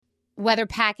Whether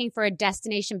packing for a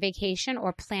destination vacation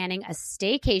or planning a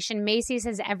staycation, Macy's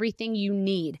has everything you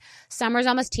need. Summer's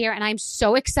almost here, and I'm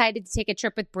so excited to take a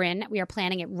trip with Bryn. We are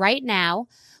planning it right now.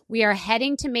 We are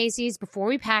heading to Macy's before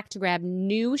we pack to grab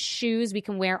new shoes we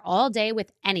can wear all day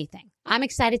with anything. I'm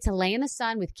excited to lay in the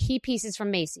sun with key pieces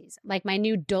from Macy's, like my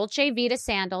new Dolce Vita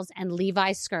sandals and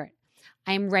Levi's skirt.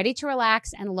 I am ready to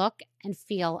relax and look and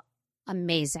feel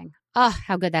amazing. Oh,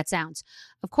 how good that sounds.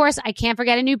 Of course, I can't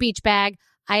forget a new beach bag.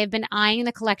 I have been eyeing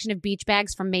the collection of beach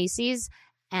bags from Macy's,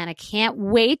 and I can't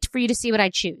wait for you to see what I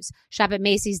choose. Shop at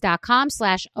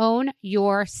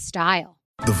Macys.com/ownyourstyle.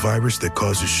 The virus that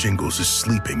causes shingles is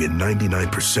sleeping in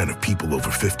 99% of people over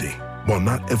 50. While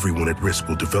not everyone at risk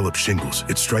will develop shingles,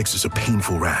 it strikes as a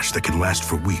painful rash that can last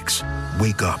for weeks.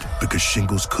 Wake up, because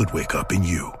shingles could wake up in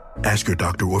you. Ask your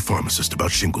doctor or pharmacist about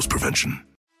shingles prevention.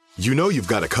 You know you've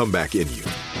got a comeback in you.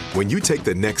 When you take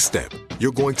the next step,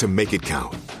 you're going to make it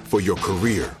count. For your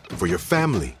career, for your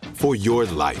family, for your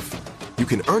life. You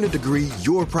can earn a degree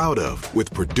you're proud of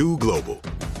with Purdue Global.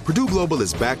 Purdue Global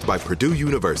is backed by Purdue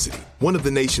University, one of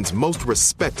the nation's most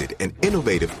respected and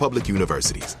innovative public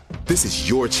universities. This is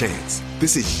your chance.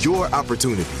 This is your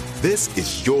opportunity. This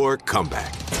is your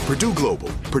comeback. Purdue Global,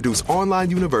 Purdue's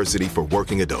online university for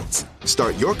working adults.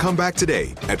 Start your comeback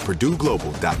today at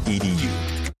purdueglobal.edu.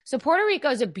 So Puerto Rico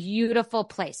is a beautiful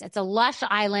place. It's a lush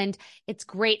island. It's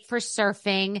great for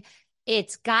surfing.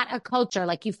 It's got a culture.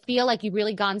 Like, you feel like you've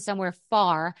really gone somewhere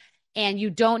far and you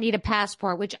don't need a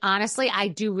passport, which honestly, I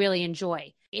do really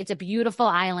enjoy. It's a beautiful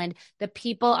island. The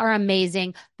people are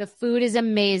amazing. The food is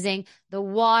amazing. The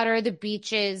water, the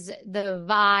beaches, the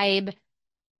vibe.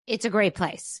 It's a great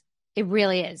place. It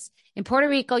really is. In Puerto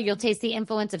Rico, you'll taste the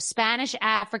influence of Spanish,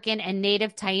 African, and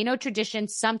native Taino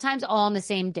traditions, sometimes all in the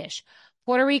same dish.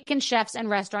 Puerto Rican chefs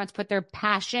and restaurants put their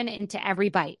passion into every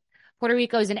bite. Puerto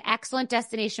Rico is an excellent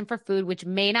destination for food, which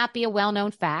may not be a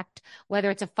well-known fact. Whether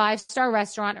it's a five-star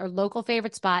restaurant or local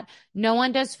favorite spot, no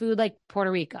one does food like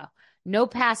Puerto Rico. No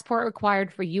passport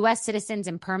required for U.S. citizens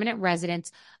and permanent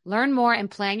residents. Learn more and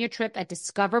plan your trip at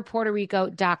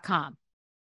discoverpuertorico.com.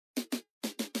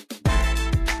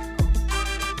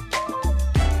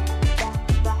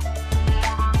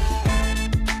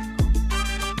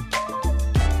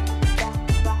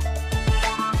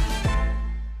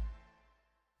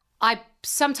 I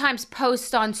sometimes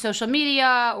post on social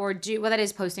media or that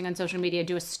is posting on social media,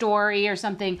 do a story or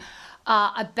something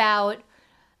about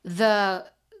the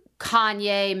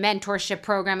Kanye mentorship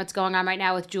program that's going on right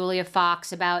now with Julia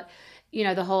Fox, about,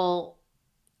 the whole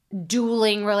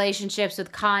dueling relationships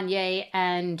with Kanye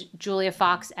and Julia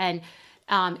Fox and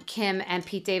Kim and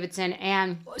Pete Davidson.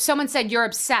 And someone said, you're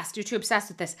obsessed. You're too obsessed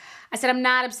with this. I said, I'm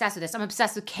not obsessed with this. I'm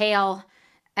obsessed with Kale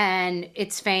and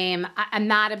its fame. I'm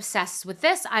not obsessed with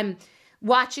this. I'm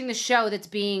watching the show that's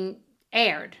being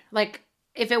aired. Like,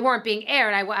 if it weren't being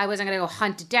aired, I wasn't going to go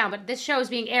hunt it down. But this show is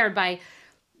being aired by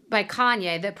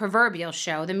Kanye, the proverbial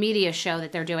show, the media show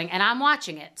that they're doing. And I'm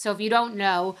watching it. So if you don't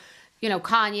know,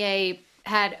 Kanye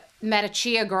had met a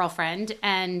Chia girlfriend,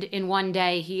 and in one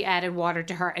day he added water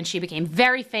to her, and she became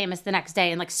very famous the next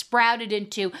day and sprouted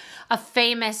into a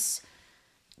famous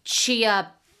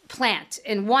Chia plant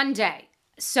in one day.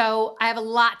 So I have a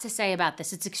lot to say about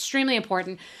this. It's extremely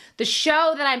important. The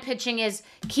show that I'm pitching is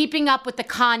Keeping Up with the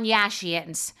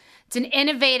Kardashians. It's an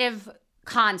innovative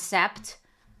concept.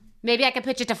 Maybe I could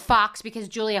pitch it to Fox because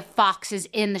Julia Fox is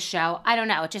in the show. I don't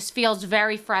know. It just feels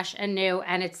very fresh and new,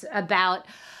 and it's about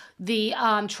the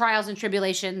trials and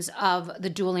tribulations of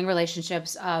the dueling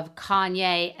relationships of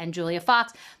Kanye and Julia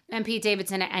Fox and Pete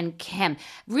Davidson and Kim.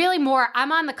 Really more,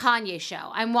 I'm on the Kanye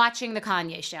show. I'm watching the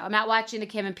Kanye show. I'm not watching the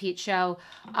Kim and Pete show.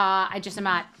 I'm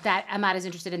not as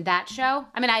interested in that show.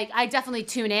 I mean, I definitely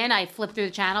tune in. I flip through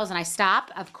the channels and I stop,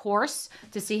 of course,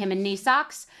 to see him in knee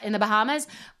socks in the Bahamas.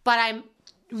 But I'm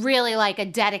really a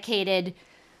dedicated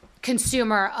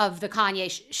consumer of the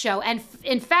Kanye show. And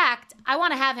in fact, I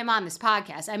want to have him on this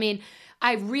podcast. I mean,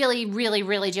 I really, really,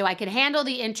 really do. I could handle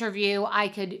the interview. I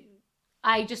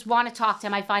just want to talk to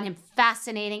him. I find him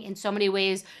fascinating in so many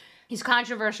ways. He's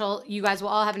controversial. You guys will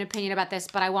all have an opinion about this,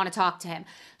 but I want to talk to him.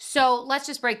 So let's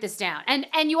just break this down.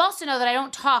 And you also know that I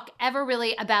don't talk ever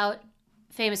really about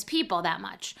famous people that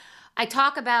much. I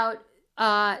talk about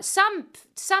some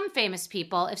famous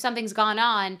people if something's gone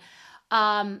on,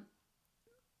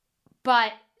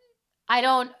 but I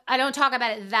don't talk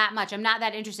about it that much. I'm not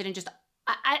that interested in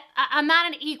I'm not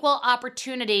an equal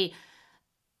opportunity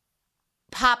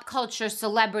pop culture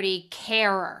celebrity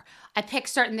carer. I pick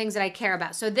certain things that I care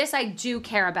about. So this I do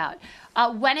care about.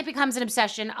 When it becomes an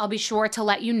obsession, I'll be sure to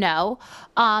let you know.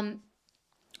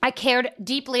 I cared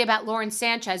deeply about Lauren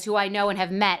Sanchez, who I know and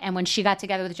have met, and when she got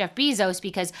together with Jeff Bezos,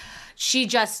 because she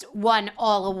just won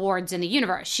all awards in the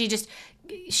universe.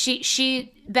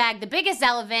 She bagged the biggest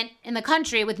elephant in the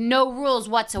country with no rules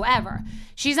whatsoever.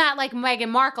 She's not like Meghan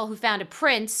Markle, who found a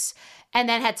prince and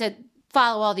then had to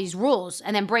follow all these rules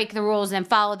and then break the rules and then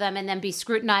follow them and then be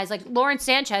scrutinized. Like Lauren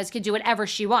Sanchez could do whatever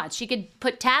she wants. She could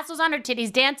put tassels on her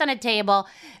titties, dance on a table,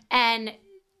 and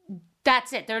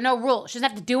that's it. There are no rules. She doesn't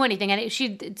have to do anything. And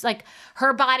it's like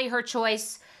her body, her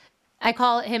choice. I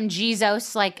call him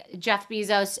Jesus, like Jeff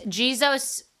Bezos.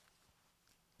 Jesus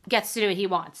gets to do what he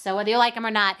wants. So whether you like him or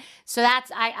not. So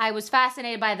I was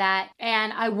fascinated by that.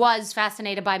 And I was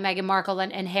fascinated by Meghan Markle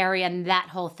and Harry and that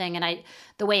whole thing. And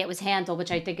the way it was handled, which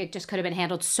I think it just could have been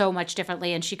handled so much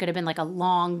differently. And she could have been like a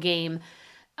long game,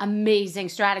 amazing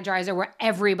strategizer where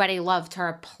everybody loved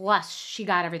her. Plus she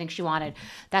got everything she wanted.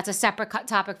 That's a separate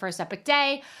topic for a separate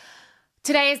day.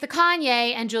 Today is the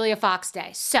Kanye and Julia Fox day.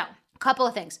 So a couple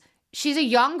of things. She's a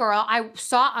young girl. I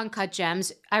saw Uncut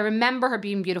Gems. I remember her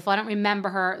being beautiful. I don't remember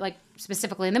her like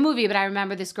specifically in the movie, but I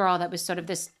remember this girl that was sort of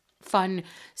this fun,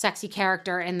 sexy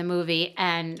character in the movie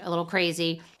and a little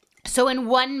crazy. So in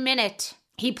 1 minute,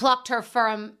 he plucked her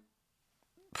from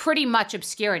pretty much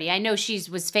obscurity. I know she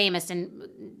was famous and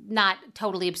not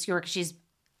totally obscure because she's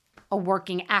a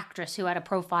working actress who had a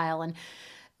profile and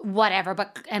whatever,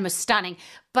 and was stunning.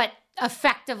 But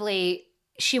effectively,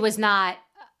 she was not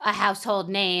a household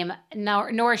name,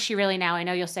 nor is she really now. I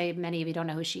know you'll say many of you don't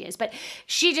know who she is, but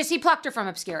he plucked her from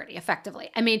obscurity,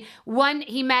 effectively. I mean,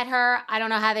 he met her. I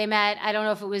don't know how they met. I don't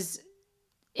know if it was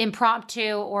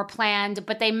impromptu or planned,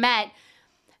 but they met.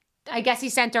 I guess he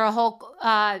sent her a whole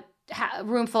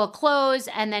room full of clothes,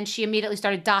 and then she immediately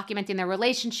started documenting their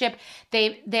relationship.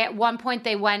 They at one point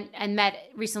they went and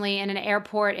met recently in an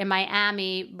airport in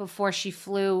Miami before she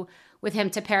flew with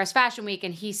him to Paris Fashion Week,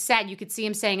 and he said, you could see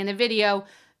him saying in the video,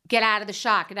 get out of the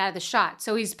shot, get out of the shot.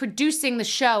 So he's producing the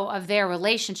show of their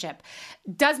relationship.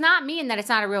 Does not mean that it's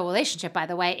not a real relationship, by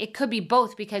the way. It could be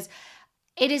both, because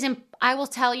I will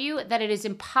tell you that it is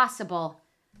impossible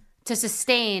to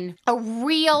sustain a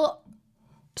real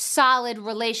solid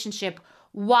relationship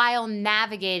while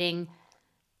navigating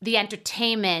the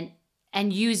entertainment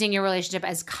and using your relationship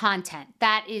as content.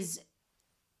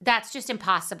 That's just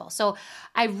impossible. So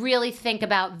I really think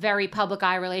about very public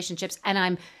eye relationships, and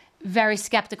I'm very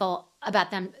skeptical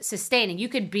about them sustaining. You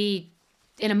could be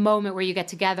in a moment where you get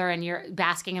together and you're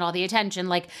basking in all the attention,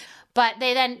 but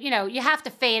they then, you have to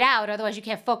fade out, otherwise you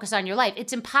can't focus on your life.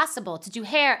 It's impossible to do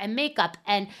hair and makeup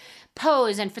and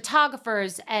pose and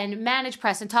photographers and manage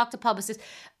press and talk to publicists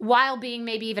while being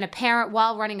maybe even a parent,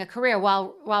 while running a career,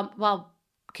 while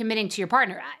committing to your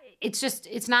partner.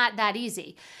 It's not that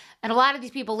easy. And a lot of these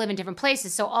people live in different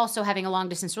places, so also having a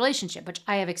long-distance relationship, which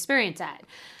I have experience at.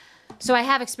 So I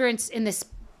have experience in this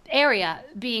area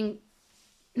being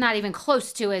not even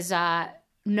close to as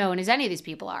known as any of these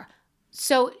people are.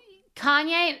 So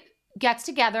Kanye gets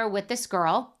together with this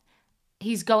girl.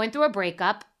 He's going through a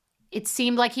breakup. It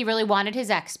seemed like he really wanted his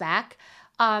ex back.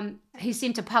 He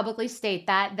seemed to publicly state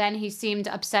that. Then he seemed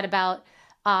upset about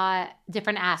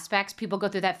different aspects. People go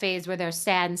through that phase where they're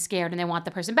sad and scared and they want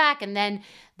the person back, and then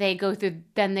they go through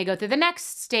the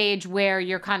next stage where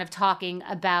you're kind of talking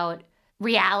about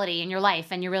reality in your life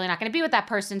and you're really not going to be with that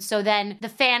person. So then the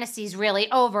fantasy's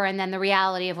really over, and then the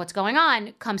reality of what's going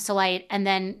on comes to light, and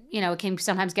then it can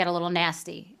sometimes get a little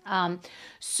nasty. And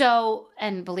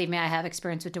believe me, I have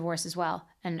experience with divorce as well,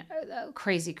 and a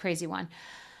crazy one.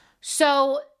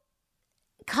 So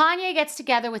Kanye gets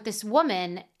together with this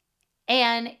woman,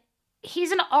 and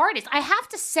he's an artist. I have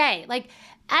to say,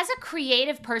 as a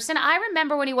creative person, I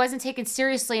remember when he wasn't taken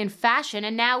seriously in fashion,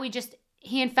 and now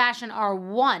he and fashion are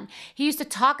one. He used to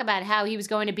talk about how he was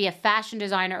going to be a fashion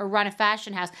designer or run a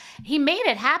fashion house. He made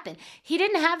it happen. He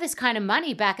didn't have this kind of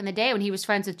money back in the day when he was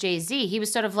friends with Jay-Z. He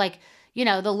was sort of like,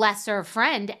 the lesser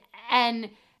friend, and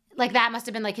that must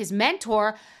have been his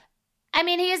mentor. I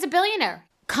mean, he is a billionaire.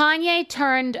 Kanye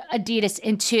turned Adidas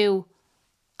into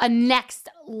a next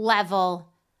level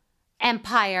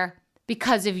empire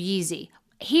because of Yeezy.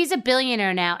 He's a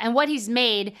billionaire now, and what he's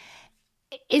made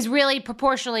is really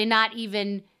proportionally not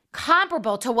even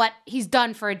comparable to what he's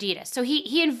done for Adidas. So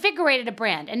he invigorated a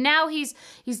brand, and now he's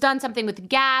done something with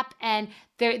Gap, and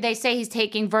they say he's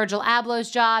taking Virgil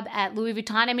Abloh's job at Louis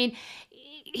Vuitton. I mean,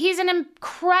 he's an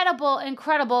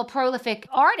incredible, prolific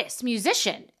artist,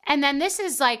 musician. And then this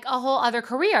is a whole other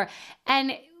career.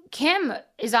 And Kim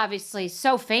is obviously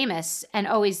so famous and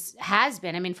always has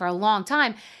been, for a long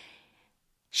time.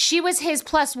 she was his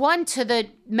 +1 to the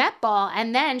Met Ball.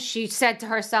 And then she said to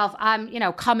herself, I'm,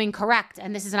 coming correct.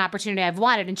 And this is an opportunity I've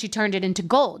wanted. And she turned it into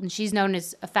gold. And she's known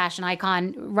as a fashion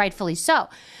icon, rightfully so.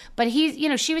 But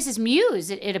she was his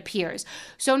muse, it appears.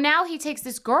 So now he takes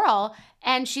this girl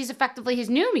and she's effectively his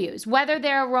new muse, whether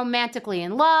they're romantically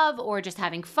in love or just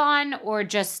having fun or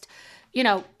just,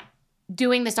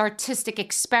 doing this artistic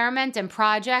experiment and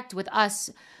project with us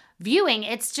viewing.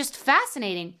 It's just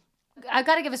fascinating. I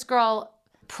got to give this girl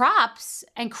props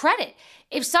and credit.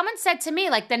 If someone said to me,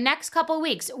 like, the next couple of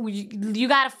weeks, you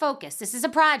got to focus. This is a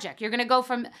project. You're going to go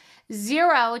from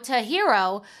zero to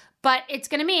hero, but it's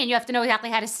going to mean you have to know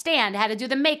exactly how to stand, how to do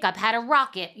the makeup, how to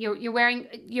rock it.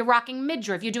 You're rocking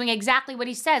midriff. You're doing exactly what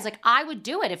he says. Like, I would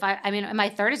do it if in my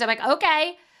 30s, I'm like,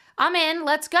 okay, I'm in,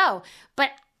 let's go.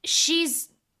 But she's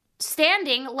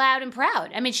standing loud and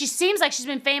proud. I mean, she seems like she's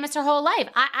been famous her whole life.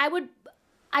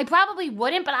 I probably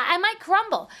wouldn't, but I might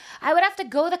crumble. I would have to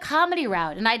go the comedy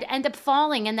route, and I'd end up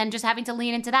falling and then just having to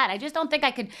lean into that. I just don't think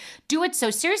I could do it so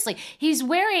seriously. He's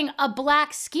wearing a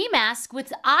black ski mask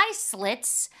with eye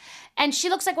slits, and she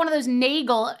looks like one of those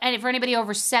Nagel, and for anybody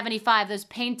over 75, those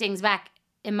paintings back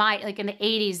in the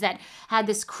 80s that had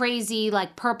this crazy,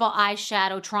 like, purple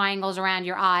eyeshadow triangles around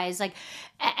your eyes. Like,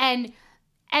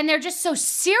 and they're just so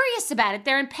serious about it.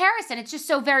 They're in Paris, and it's just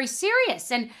so very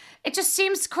serious. And it just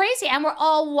seems crazy. And we're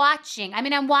all watching. I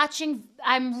mean,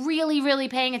 I'm really, really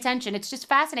paying attention. It's just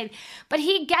fascinating. But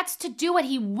he gets to do what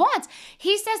he wants.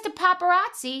 He says to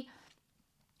paparazzi,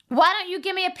 why don't you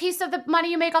give me a piece of the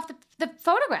money you make off the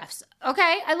photographs?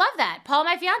 Okay, I love that. Paul,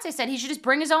 my fiance, said he should just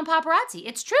bring his own paparazzi.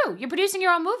 It's true. You're producing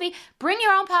your own movie. Bring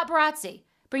your own paparazzi.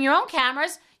 Bring your own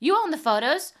cameras. You own the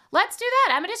photos. Let's do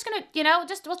that. I'm just going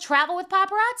to, we'll travel with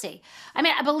paparazzi. I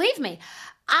mean, believe me,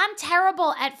 I'm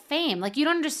terrible at fame. Like, you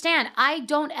don't understand. I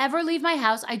don't ever leave my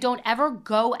house. I don't ever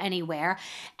go anywhere.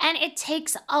 And it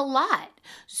takes a lot.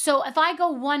 So if I go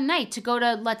one night to go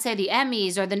to, let's say, the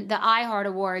Emmys or the iHeart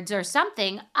Awards or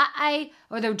something,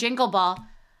 or the Jingle Ball,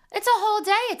 it's a whole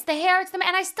day. It's the hair, and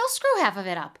I still screw half of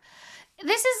it up.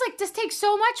 This takes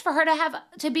so much for her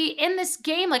to be in this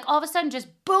game. Like, all of a sudden, just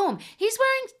boom. He's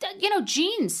wearing,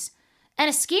 jeans and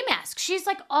a ski mask. She's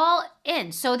like all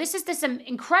in. So this is this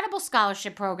incredible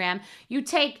scholarship program. You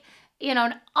take,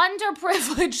 an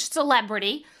underprivileged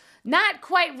celebrity, not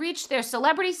quite reached their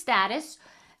celebrity status,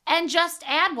 and just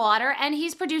add water, and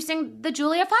he's producing the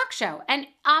Julia Fox show. And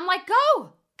I'm like,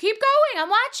 go, keep going. I'm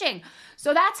watching.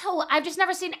 So I've just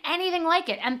never seen anything like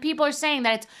it. And people are saying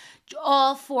that it's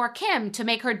all for Kim to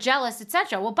make her jealous,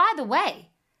 etc. Well, by the way,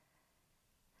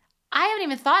 I haven't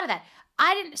even thought of that.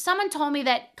 Someone told me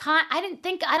that I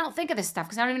don't think of this stuff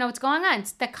because I don't even know what's going on.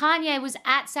 That Kanye was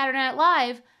at Saturday Night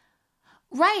Live,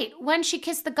 right, when she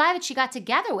kissed the guy that she got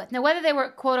together with. Now, whether they were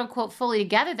quote unquote fully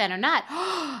together then or not,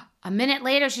 a minute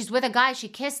later, she's with a guy she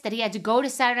kissed that he had to go to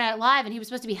Saturday Night Live and he was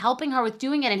supposed to be helping her with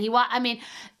doing it. And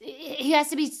he has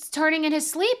to be turning in his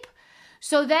sleep.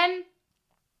 So then,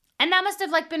 and that must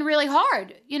have been really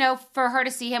hard, for her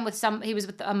to see him he was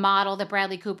with a model that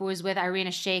Bradley Cooper was with, Irina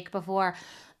Shayk, before.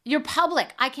 You're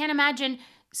public. I can't imagine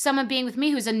someone being with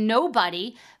me who's a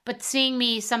nobody, but seeing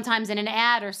me sometimes in an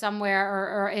ad or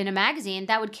somewhere or in a magazine,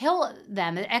 that would kill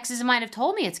them. The exes of mine have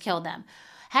told me it's killed them.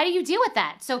 How do you deal with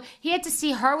that? So he had to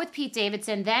see her with Pete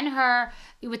Davidson, then her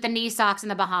with the knee socks in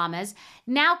the Bahamas.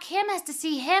 Now Kim has to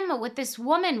see him with this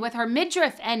woman with her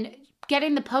midriff and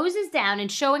getting the poses down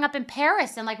and showing up in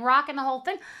Paris and rocking the whole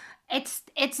thing. It's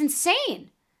insane.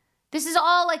 This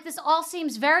all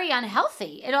seems very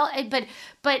unhealthy.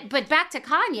 But back to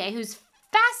Kanye, who's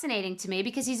fascinating to me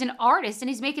because he's an artist and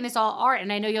he's making this all art.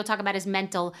 And I know you'll talk about his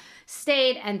mental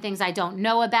state and things I don't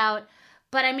know about.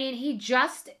 But he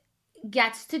just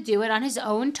gets to do it on his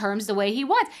own terms the way he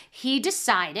wants. He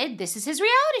decided this is his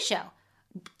reality show.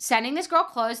 Sending this girl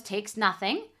clothes takes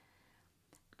nothing.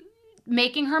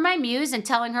 Making her my muse and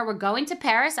telling her we're going to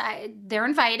Paris. They're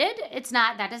invited.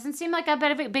 That doesn't seem like a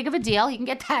big of a deal. He can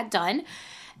get that done.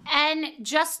 And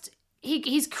just,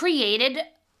 he's created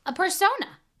a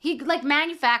persona. He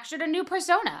manufactured a new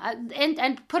persona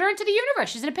and put her into the universe.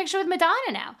 She's in a picture with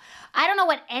Madonna now. I don't know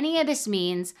what any of this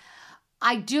means.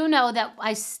 I do know that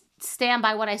I stand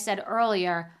by what I said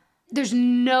earlier. There's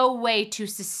no way to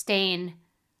sustain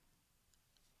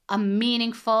a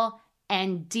meaningful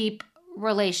and deep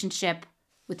relationship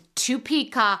with two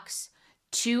peacocks,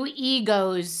 two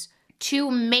egos,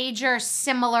 two major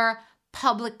similar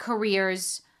public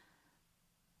careers,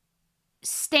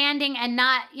 standing and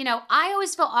not, I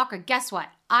always feel awkward. Guess what?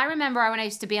 I remember when I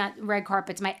used to be on red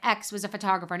carpets, my ex was a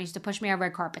photographer and he used to push me on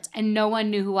red carpets and no one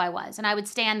knew who I was. And I would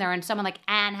stand there and someone like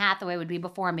Anne Hathaway would be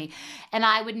before me. And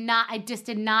I just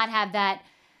did not have that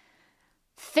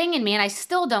thing in me, and I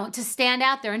still don't, to stand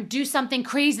out there and do something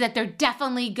crazy that they're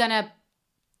definitely gonna,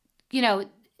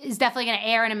 is definitely gonna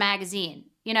air in a magazine.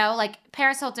 Like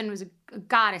Paris Hilton was a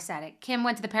goddess at it. Kim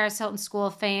went to the Paris Hilton School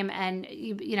of Fame and,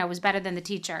 was better than the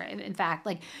teacher. In fact,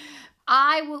 like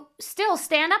I will still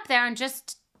stand up there and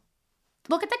just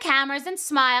look at the cameras and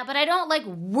smile, but I don't like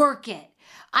work it.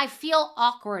 I feel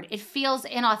awkward. It feels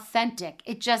inauthentic.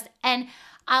 And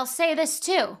I'll say this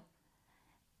too.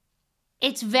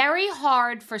 It's very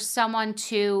hard for someone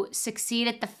to succeed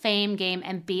at the fame game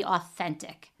and be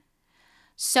authentic.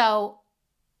 So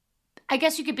I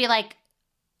guess you could be like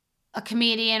a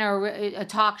comedian or a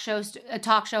talk show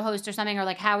host or something, or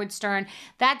like Howard Stern.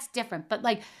 That's different. But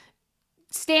like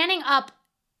standing up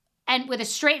and with a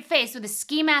straight face, with a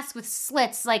ski mask with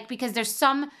slits, like because there's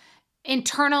some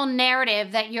internal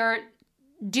narrative that you're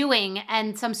doing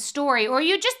and some story, or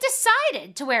you just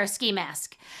decided to wear a ski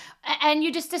mask and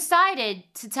you just decided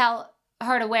to tell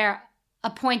her to wear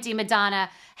a pointy Madonna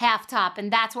half top,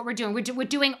 and that's what we're doing. We're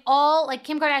doing all, like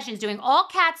Kim Kardashian's doing all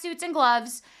cat suits and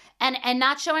gloves and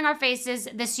not showing our faces.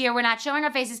 This year we're not showing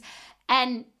our faces,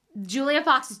 and Julia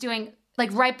Fox is doing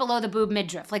like right below the boob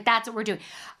midriff. Like that's what we're doing.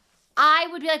 I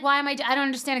would be like, I don't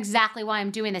understand exactly why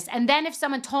I'm doing this. And then if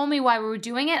someone told me why we were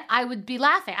doing it, I would be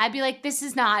laughing. I'd be like,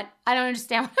 I don't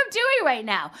understand what I'm doing right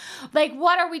now. Like,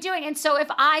 what are we doing? And so if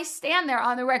I stand there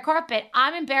on the red carpet,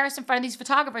 I'm embarrassed in front of these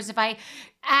photographers if I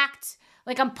act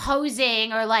like I'm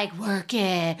posing or like, work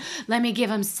it. Let me give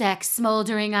them sex,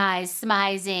 smoldering eyes,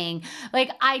 smizing.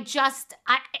 Like,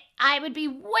 I would be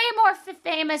way more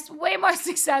famous, way more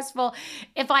successful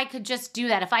if I could just do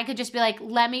that. If I could just be like,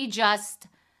 let me just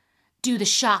do the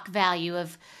shock value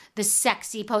of the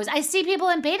sexy pose. I see people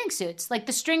in bathing suits, like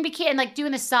the string bikini, and like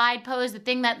doing the side pose, the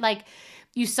thing that like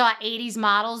you saw 80s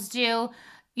models do.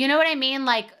 You know what I mean?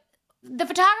 Like the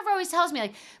photographer always tells me,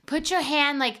 like, put your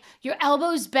hand, like your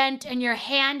elbows bent and your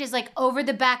hand is like over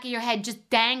the back of your head, just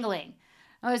dangling.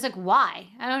 I was like, why?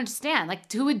 I don't understand.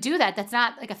 Like, who would do that? That's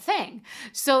not like a thing.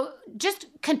 So just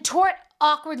contort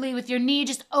awkwardly with your knee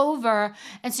just over,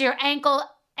 and so your ankle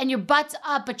and your butt's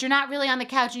up, but you're not really on the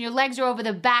couch, and your legs are over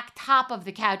the back top of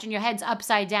the couch, and your head's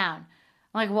upside down.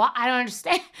 I'm like, what? I don't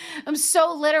understand. I'm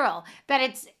so literal that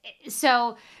it's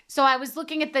so I was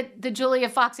looking at the Julia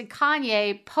Fox and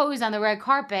Kanye pose on the red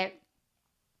carpet,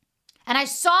 and I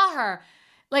saw her,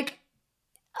 like,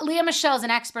 Lea Michele's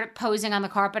an expert at posing on the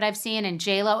carpet, I've seen, and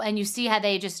J-Lo, and you see how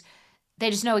they just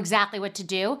know exactly what to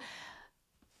do.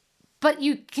 But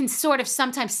you can sort of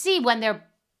sometimes see when they're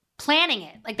planning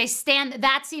it. Like they stand,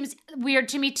 that seems weird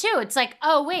to me too. It's like,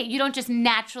 oh wait, you don't just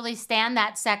naturally stand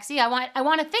that sexy. I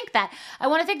want to think that. I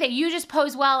want to think that you just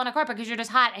pose well on a carpet because you're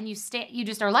just hot and you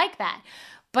just are like that.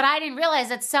 But I didn't realize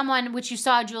that someone, which you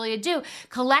saw Julia do,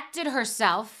 collected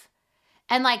herself,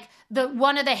 and like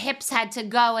one of the hips had to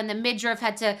go and the midriff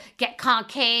had to get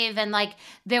concave, and like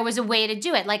there was a way to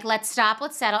do it. Like, let's stop,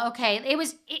 let's settle. Okay. It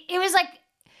was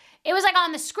like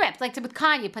on the script, like with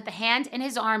Kanye, put the hand in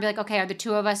his arm, be like, okay, are the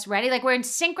two of us ready? Like we're in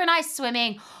synchronized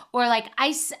swimming or like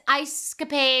ice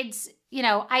capades,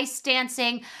 ice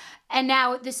dancing. And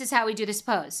now this is how we do this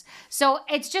pose. So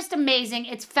it's just amazing.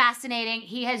 It's fascinating.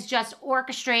 He has just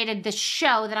orchestrated the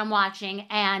show that I'm watching.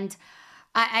 And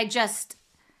I just,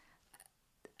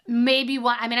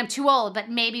 I'm too old, but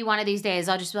maybe one of these days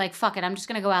I'll just be like, fuck it. I'm just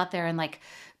going to go out there and like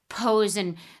pose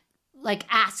and like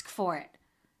ask for it.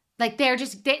 Like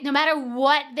no matter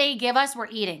what they give us, we're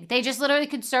eating. They just literally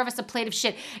could serve us a plate of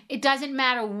shit. It doesn't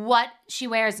matter what she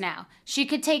wears now. She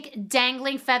could take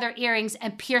dangling feather earrings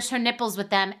and pierce her nipples with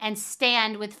them and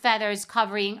stand with feathers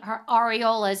covering her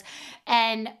areolas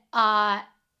and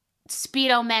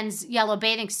Speedo men's yellow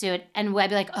bathing suit. And we'd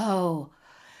be like, oh,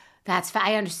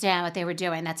 I understand what they were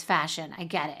doing. That's fashion. I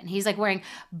get it. And he's like wearing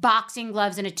boxing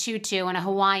gloves and a tutu and a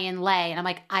Hawaiian lei. And I'm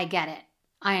like, I get it.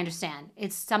 I understand.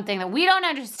 It's something that we don't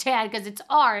understand because it's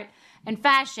art and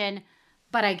fashion,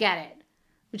 but I get it.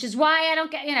 Which is why I don't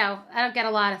get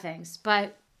a lot of things.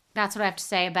 But that's what I have to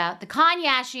say about the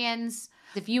Kardashians.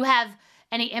 If you have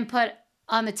any input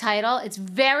on the title, it's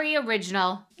very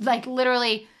original. Like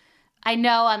literally, I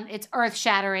know it's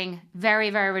earth-shattering,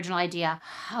 very, very original idea.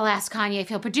 I'll ask Kanye if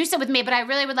he'll produce it with me, but I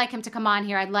really would like him to come on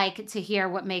here. I'd like to hear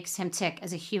what makes him tick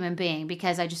as a human being,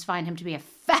 because I just find him to be a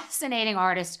fascinating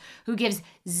artist who gives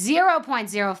 0.0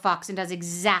 fucks and does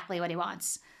exactly what he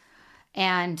wants.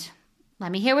 And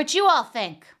let me hear what you all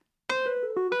think.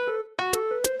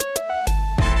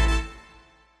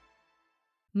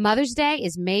 Mother's Day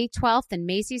is May 12th, and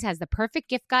Macy's has the perfect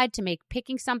gift guide to make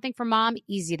picking something for mom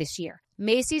easy this year.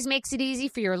 Macy's makes it easy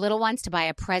for your little ones to buy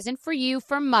a present for you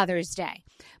for Mother's Day.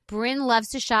 Bryn loves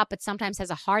to shop, but sometimes has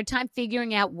a hard time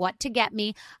figuring out what to get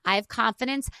me. I have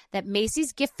confidence that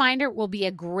Macy's Gift Finder will be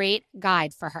a great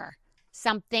guide for her.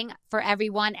 Something for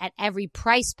everyone at every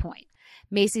price point.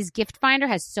 Macy's Gift Finder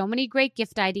has so many great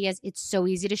gift ideas, it's so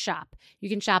easy to shop. You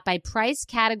can shop by price,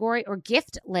 category, or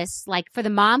gift lists, like for the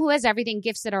mom who has everything,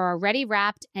 gifts that are already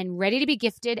wrapped and ready to be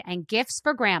gifted, and gifts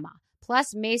for grandma.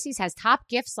 Plus, Macy's has top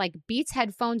gifts like Beats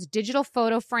headphones, digital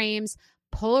photo frames,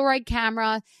 Polaroid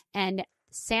camera, and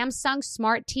Samsung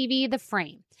Smart TV, the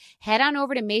frame. Head on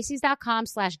over to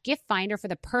Macys.com/gift finder for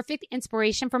the perfect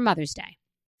inspiration for Mother's Day.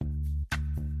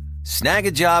 Snag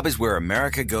a Job is where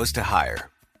America goes to hire,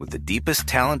 with the deepest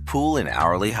talent pool in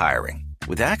hourly hiring.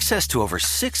 With access to over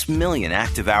 6 million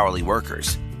active hourly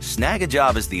workers, Snag a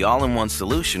Job is the all-in-one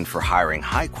solution for hiring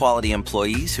high-quality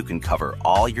employees who can cover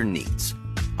all your needs.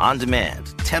 On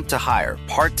demand, temp to hire,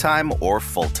 part-time or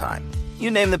full-time. You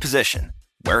name the position.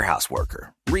 Warehouse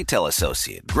worker, retail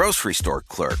associate, grocery store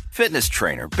clerk, fitness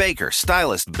trainer, baker,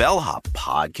 stylist, bellhop,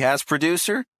 podcast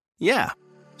producer. Yeah,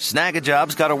 Snag a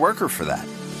Job's got a worker for that.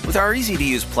 With our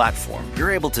easy-to-use platform,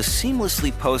 you're able to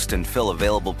seamlessly post and fill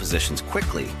available positions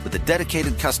quickly with a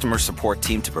dedicated customer support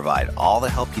team to provide all the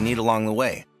help you need along the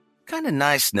way. Kind of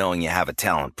nice knowing you have a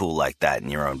talent pool like that in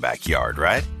your own backyard,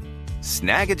 right?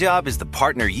 Snag a Job is the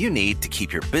partner you need to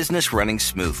keep your business running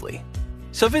smoothly.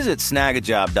 So visit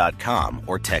snagajob.com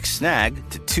or text snag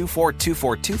to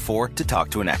 242424 to talk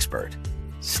to an expert.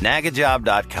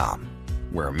 Snagajob.com,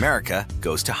 where America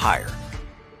goes to hire.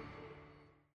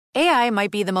 AI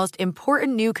might be the most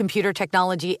important new computer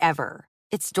technology ever.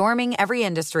 It's storming every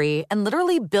industry, and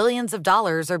literally billions of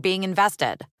dollars are being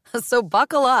invested. So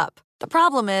buckle up. The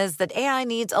problem is that AI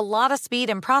needs a lot of speed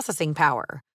and processing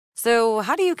power. So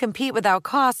how do you compete without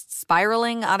costs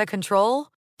spiraling out of control?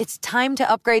 It's time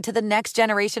to upgrade to the next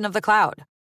generation of the cloud.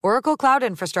 Oracle Cloud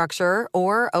Infrastructure,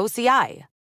 or OCI.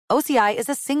 OCI is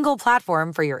a single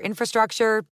platform for your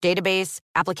infrastructure, database,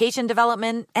 application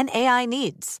development, and AI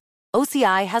needs.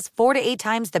 OCI has 4 to 8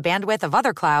 times the bandwidth of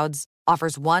other clouds,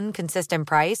 offers one consistent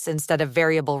price instead of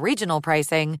variable regional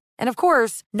pricing, and of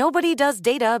course, nobody does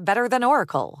data better than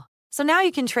Oracle. So now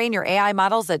you can train your AI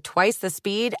models at twice the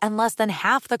speed and less than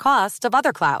half the cost of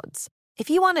other clouds. If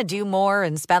you want to do more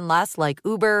and spend less like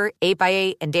Uber,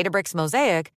 8x8, and Databricks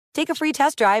Mosaic, take a free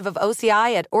test drive of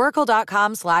OCI at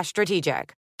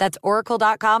oracle.com/strategic. That's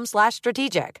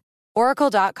oracle.com/strategic.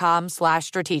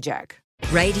 Oracle.com/strategic.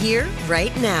 Right here,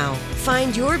 right now.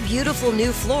 Find your beautiful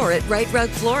new floor at Rite Rug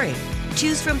Flooring.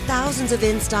 Choose from thousands of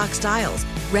in-stock styles,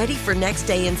 ready for next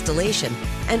day installation,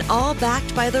 and all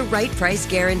backed by the right price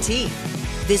guarantee.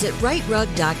 Visit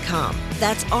riterug.com.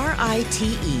 That's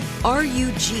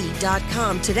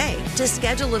RITERUG.com today to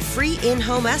schedule a free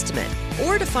in-home estimate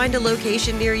or to find a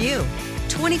location near you.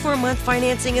 24-month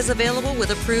financing is available with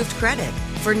approved credit.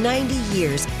 For 90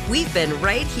 years, we've been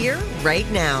right here, right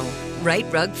now.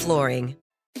 Rite Rug Flooring.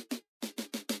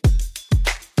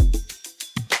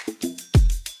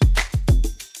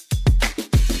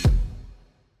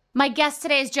 My guest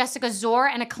today is Jessica Szohr,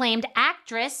 an acclaimed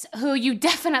actress who you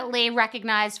definitely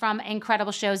recognize from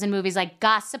incredible shows and movies like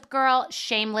Gossip Girl,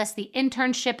 Shameless, The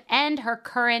Internship, and her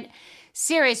current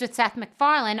series with Seth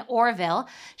MacFarlane, Orville.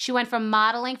 She went from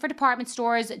modeling for department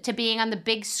stores to being on the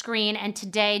big screen, and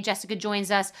today Jessica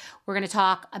joins us. We're going to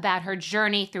talk about her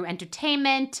journey through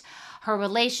entertainment, her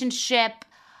relationship,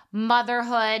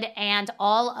 motherhood, and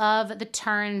all of the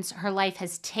turns her life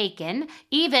has taken,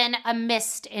 even a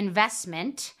missed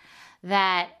investment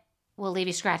that will leave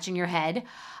you scratching your head.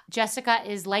 Jessica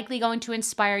is likely going to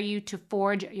inspire you to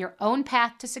forge your own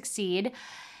path to succeed,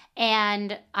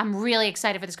 and I'm really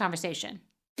excited for this conversation.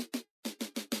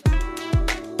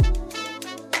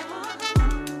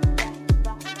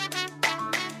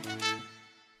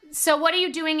 So what are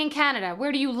you doing in Canada?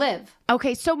 Where do you live?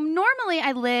 Okay, so normally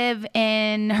I live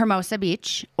in Hermosa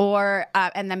Beach,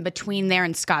 and then between there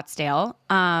and Scottsdale.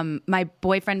 My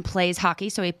boyfriend plays hockey,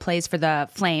 so he plays for the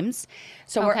Flames.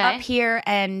 So we're up here,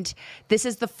 and this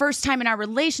is the first time in our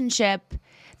relationship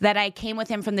that I came with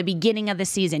him from the beginning of the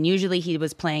season. Usually he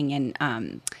was playing in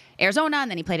Arizona, and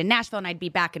then he played in Nashville, and I'd be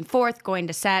back and forth going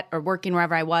to set or working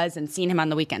wherever I was and seeing him on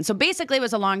the weekend. So basically it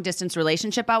was a long-distance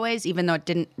relationship always, even though it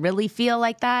didn't really feel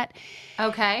like that.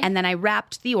 Okay. And then I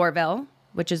wrapped The Orville,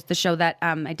 which is the show that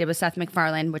I did with Seth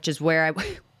MacFarlane, which is where I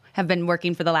have been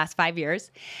working for the last 5 years.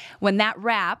 When that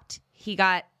wrapped, he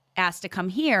got asked to come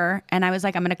here, and I was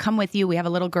like, I'm going to come with you. We have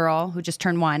a little girl who just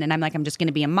turned 1, and I'm like, I'm just going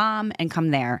to be a mom and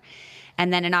come there.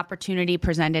 And then an opportunity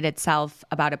presented itself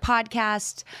about a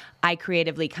podcast. I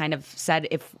creatively kind of said,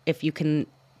 if you can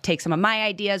take some of my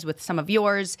ideas with some of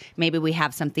yours, maybe we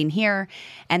have something here.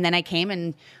 And then I came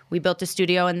and we built a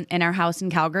studio in our house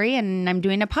in Calgary, and I'm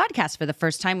doing a podcast for the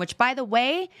first time, which, by the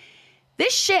way,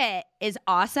 this shit is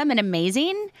awesome and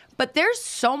amazing, but there's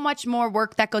so much more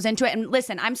work that goes into it. And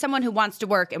listen, I'm someone who wants to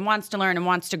work and wants to learn and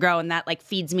wants to grow, and that like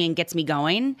feeds me and gets me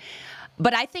going.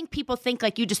 But I think people think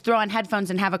like you just throw on headphones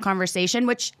and have a conversation,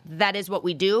 which that is what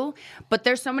we do. But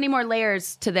there's so many more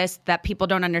layers to this that people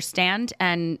don't understand.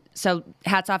 And so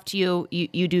hats off to you.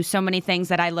 You do so many things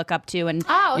that I look up to, and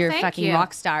you're a fucking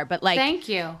rock star. But like, thank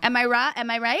you. Am I right?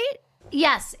 Am I right?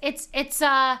 Yes, it's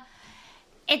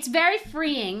very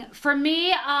freeing for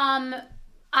me.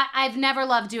 I've never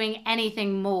loved doing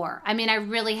anything more. I mean, I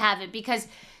really haven't, because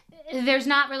there's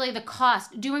not really the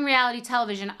cost. Doing reality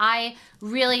television,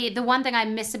 the one thing I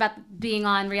miss about being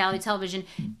on reality television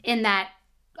in that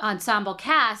ensemble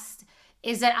cast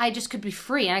is that I just could be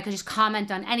free and I could just comment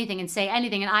on anything and say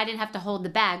anything, and I didn't have to hold the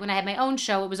bag. When I had my own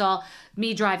show, it was all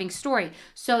me driving story.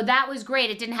 So that was great.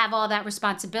 It didn't have all that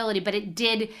responsibility, but it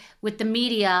did with the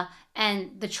media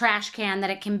and the trash can that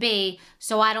it can be.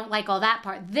 So I don't like all that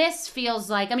part. This feels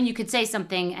like, I mean, you could say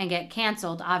something and get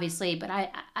canceled, obviously,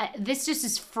 but this just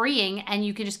is freeing, and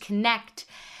you can just connect.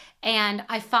 And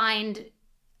I find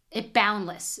it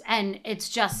boundless, and it's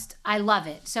just, I love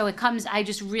it. So I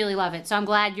just really love it. So I'm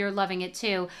glad you're loving it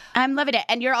too. I'm loving it.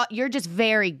 And you're just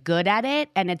very good at it.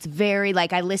 And it's very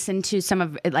like, I listen to some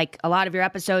of like a lot of your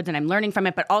episodes and I'm learning from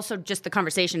it, but also just the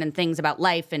conversation and things about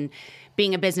life and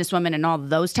being a businesswoman and all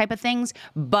those type of things.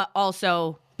 But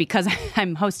also because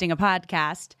I'm hosting a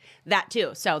podcast, that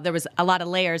too. So there was a lot of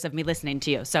layers of me listening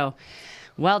to you. So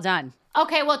well done.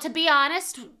 Okay, well, to be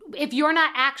honest, if you're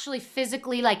not actually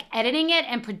physically like editing it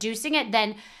and producing it,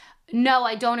 then no,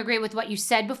 I don't agree with what you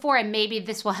said before, and maybe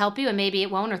this will help you and maybe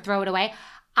it won't, or throw it away.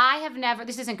 I have never,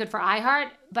 this isn't good for iHeart,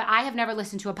 but I have never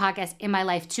listened to a podcast in my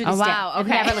life to this day. Wow,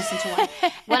 okay. I've never listened to one.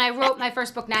 When I wrote my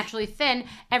first book, Naturally Thin,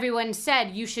 everyone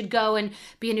said you should go and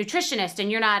be a nutritionist,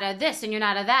 and you're not a this and you're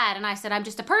not a that. And I said, I'm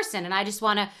just a person, and I just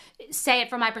want to say it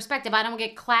from my perspective. I don't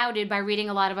get clouded by reading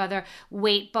a lot of other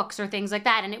weight books or things like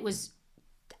that. And it was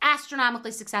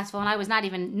astronomically successful, and I was not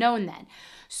even known then.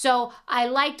 So I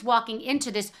liked walking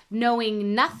into this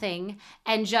knowing nothing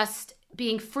and just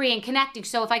being free and connecting.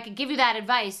 So if I could give you that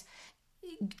advice,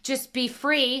 just be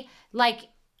free, like,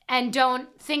 and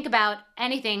don't think about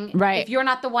anything. Right. If you're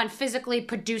not the one physically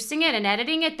producing it and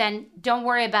editing it, then don't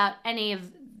worry about any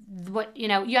of what, you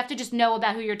have to just know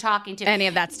about who you're talking to. Any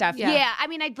of that stuff. Yeah. I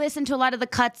mean, I'd listen to a lot of the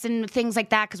cuts and things like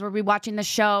that because we're rewatching the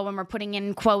show and we're putting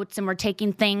in quotes and we're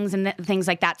taking things and things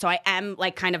like that. So I am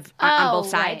like kind of on both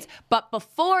sides. Right. But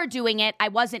before doing it, I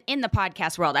wasn't in the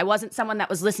podcast world. I wasn't someone that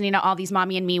was listening to all these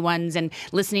Mommy and Me ones and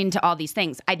listening to all these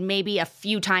things. I'd maybe a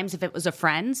few times if it was a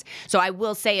friend's. So I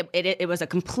will say it was a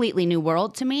completely new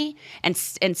world to me, and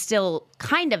still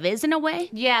kind of is in a way.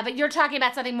 Yeah, but you're talking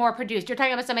about something more produced. You're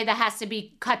talking about something that has to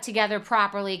be cut together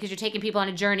properly because you're taking people on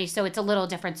a journey, so it's a little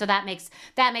different. So that makes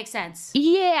sense.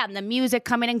 Yeah, and the music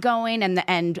coming and going,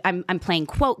 and I'm playing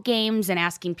quote games and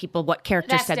asking people what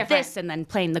character said different. This, and then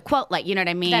playing the quote, like, you know what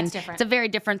I mean? That's different. It's a very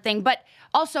different thing, but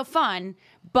also fun.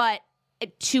 But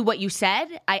to what you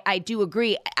said, I do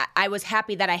agree. I was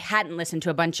happy that I hadn't listened to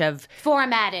a bunch of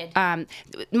formatted.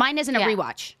 Mine isn't a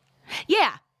rewatch.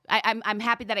 Yeah. I'm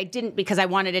happy that I didn't, because I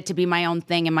wanted it to be my own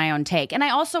thing and my own take. And I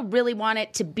also really want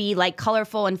it to be like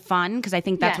colorful and fun, because I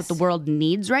think that's what the world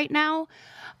needs right now.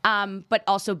 But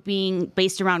also being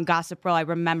based around Gossip Girl, I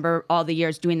remember all the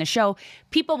years doing the show,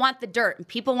 people want the dirt and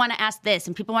people want to ask this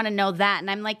and people want to know that. And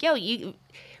I'm like,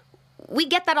 we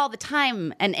get that all the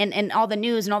time, and all the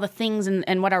news and all the things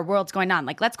and what our world's going on.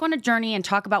 Like, let's go on a journey and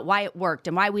talk about why it worked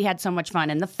and why we had so much fun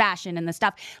and the fashion and the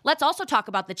stuff. Let's also talk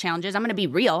about the challenges. I'm going to be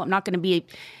real. I'm not going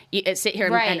to sit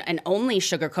here and only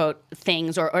sugarcoat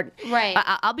things or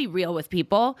I'll be real with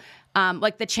people.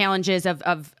 Like the challenges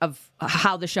of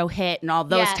how the show hit and all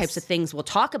those types of things we'll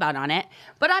talk about on it.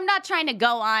 But I'm not trying to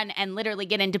go on and literally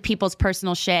get into people's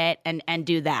personal shit and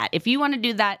do that. If you want to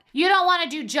do that. You don't want to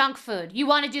do junk food. You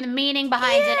want to do the meaning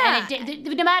behind it.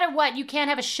 And no matter what, you can't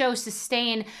have a show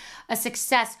sustain a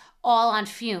success all on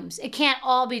fumes. It can't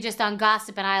all be just on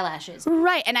gossip and eyelashes.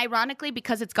 Right. And ironically,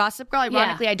 because it's Gossip Girl, I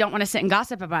don't want to sit and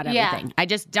gossip about everything. Yeah. I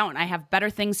just don't. I have better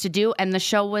things to do. And the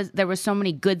show there was so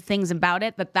many good things about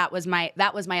it that was my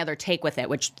other take with it,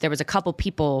 which there was a couple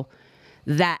people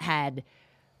that had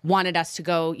wanted us to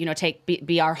go,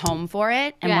 be our home for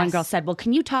it. And one girl said, well,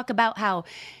 can you talk about how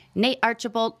Nate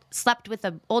Archibald slept with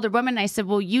an older woman? And I said,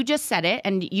 well, you just said it,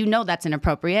 and you know that's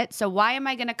inappropriate. So why am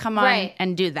I going to come on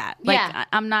and do that?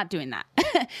 I'm not doing that.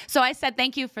 So I said,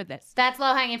 thank you for this. That's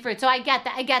low-hanging fruit. So I get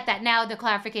that. Now the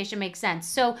clarification makes sense.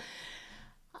 So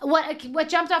what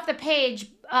jumped off the page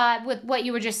with what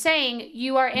you were just saying,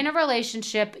 you are in a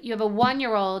relationship, you have a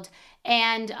 1-year-old,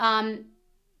 and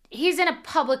he's in a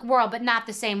public world, but not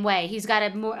the same way. He's got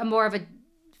a more of a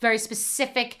very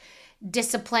specific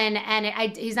discipline, and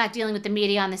he's not dealing with the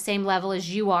media on the same level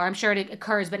as you are. I'm sure it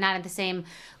occurs, but not at the same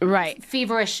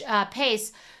feverish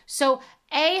pace. So,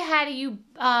 how do you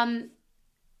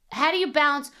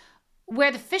balance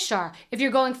where the fish are? If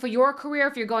you're going for your career,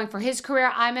 if you're going for his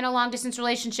career, I'm in a long distance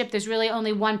relationship. There's really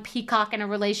only one peacock in a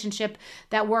relationship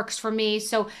that works for me.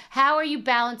 So how are you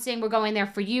balancing? We're going there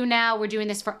for you now. We're doing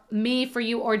this for me, for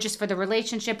you, or just for the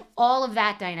relationship. All of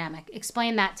that dynamic.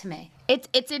 Explain that to me.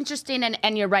 It's interesting,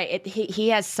 and you're right. He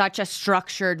has such a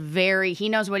structured, he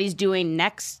knows what he's doing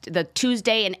the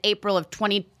Tuesday in April of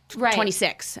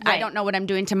 2026. Right. I don't know what I'm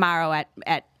doing tomorrow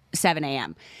at 7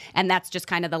 a.m. And that's just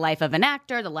kind of the life of an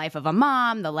actor, the life of a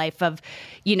mom, the life of,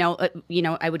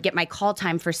 I would get my call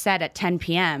time for set at 10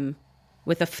 p.m.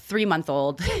 with a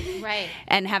 3-month-old. Right.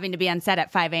 And having to be on set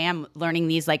at 5 a.m. learning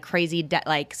these like crazy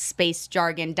space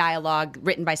jargon dialogue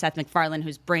written by Seth MacFarlane,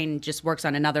 whose brain just works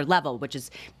on another level, which is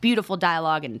beautiful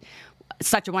dialogue and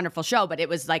such a wonderful show, but it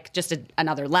was like just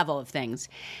another level of things.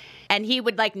 And he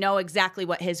would know exactly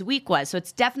what his week was. So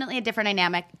it's definitely a different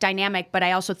dynamic, but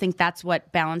I also think that's what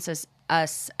balances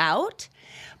us out.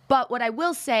 But what I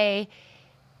will say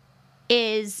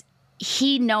is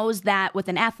he knows that with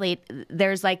an athlete,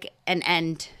 there's an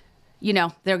end.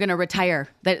 They're going to retire.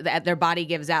 Their body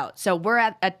gives out. So we're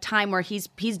at a time where he's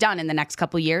done in the next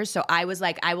couple years. So I was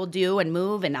like, I will do and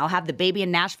move, and I'll have the baby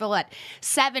in Nashville. At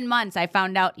 7 months, I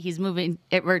found out he's moving.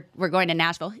 We're going to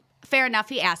Nashville. Fair enough.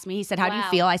 He asked me, he said, how do you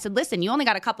feel? I said, listen, you only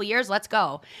got a couple years. Let's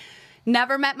go.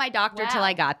 Never met my doctor till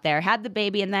I got there, had the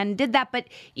baby, and then did that. But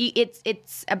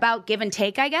it's about give and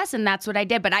take, I guess. And that's what I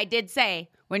did. But I did say,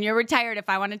 when you're retired, if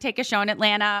I want to take a show in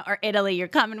Atlanta or Italy, you're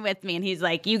coming with me. And he's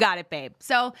like, you got it, babe.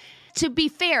 So to be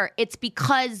fair, it's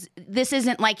because this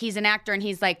isn't like he's an actor and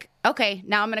he's like, okay,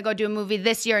 now I'm going to go do a movie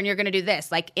this year and you're going to do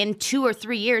this. Like in 2 or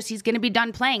 3 years, he's going to be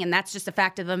done playing. And that's just a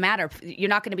fact of the matter. You're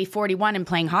not going to be 41 and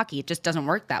playing hockey. It just doesn't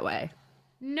work that way.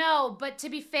 No, but to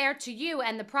be fair to you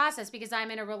and the process, because I'm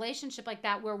in a relationship like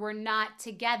that where we're not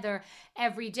together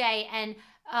every day. And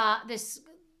this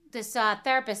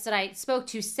therapist that I spoke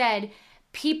to said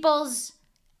people's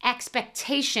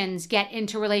expectations get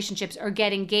into relationships or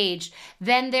get engaged.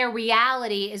 Then their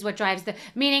reality is what drives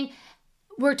meaning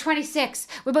we're 26.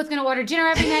 We're both going to order dinner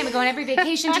every night. We're going every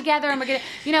vacation together. And we're going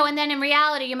to, and then in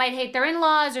reality, you might hate their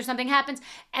in-laws or something happens.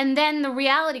 And then the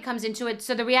reality comes into it.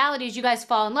 So the reality is you guys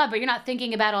fall in love, but you're not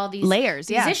thinking about all these layers,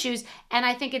 these issues. And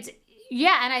I think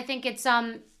it's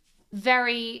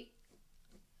very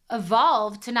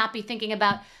evolved to not be thinking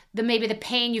about maybe the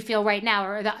pain you feel right now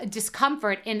or the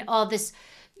discomfort in all this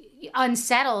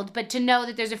unsettled, but to know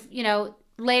that there's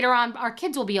later on, our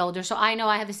kids will be older, so I know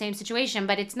I have the same situation,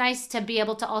 but it's nice to be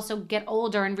able to also get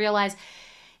older and realize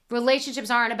relationships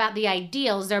aren't about the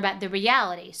ideals, they're about the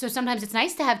reality. So sometimes it's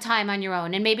nice to have time on your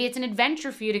own, and maybe it's an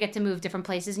adventure for you to get to move different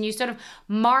places, and you sort of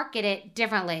market it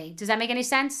differently. Does that make any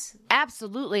sense?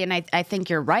 Absolutely, and I think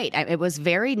you're right. It was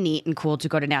very neat and cool to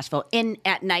go to Nashville.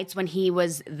 At nights when he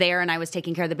was there and I was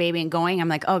taking care of the baby and going, I'm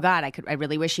like, oh God, I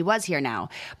really wish he was here now.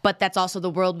 But that's also the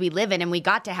world we live in, and we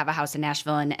got to have a house in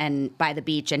Nashville and by the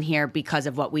beach and here because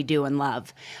of what we do and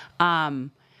love.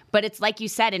 But it's like you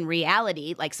said, in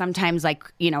reality, like sometimes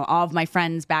all of my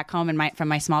friends back home from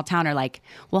my small town are like,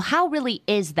 well, how really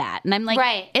is that? And I'm like,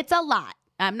 right. It's a lot.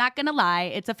 I'm not going to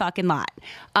lie. It's a fucking lot.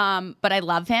 But I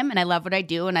love him and I love what I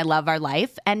do and I love our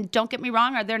life. And don't get me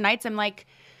wrong, are there nights I'm like,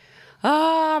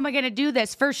 oh, am I going to do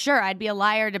this? For sure. I'd be a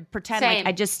liar to pretend. Like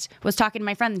I just was talking to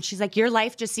my friend and she's like, your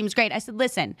life just seems great. I said,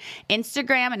 listen,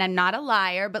 Instagram, and I'm not a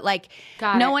liar, but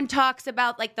no one talks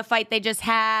about the fight they just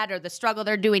had or the struggle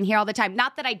they're doing here all the time.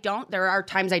 Not that I don't. There are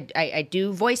times I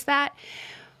do voice that.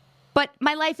 But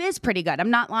my life is pretty good.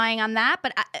 I'm not lying on that.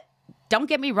 But don't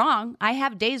get me wrong. I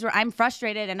have days where I'm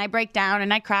frustrated and I break down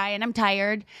and I cry and I'm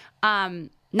tired.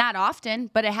 Not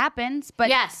often, but it happens. But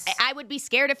yes. I would be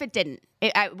scared if it didn't.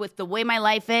 With the way my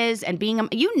life is and being,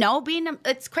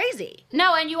 it's crazy.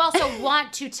 No, and you also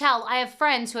want to tell. I have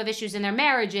friends who have issues in their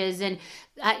marriages, and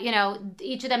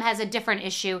each of them has a different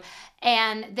issue,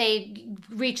 and they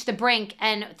reach the brink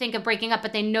and think of breaking up,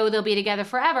 but they know they'll be together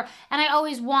forever. And I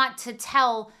always want to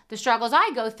tell the struggles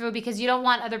I go through, because you don't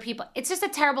want other people. It's just a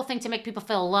terrible thing to make people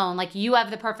feel alone. Like you have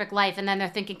the perfect life, and then they're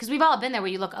thinking, because we've all been there where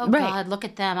you look, oh God, look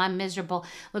at them, I'm miserable.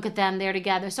 Look at them, they're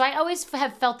together. So I always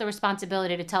have felt the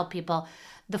responsibility to tell people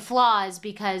the flaws,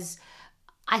 because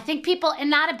I think people, in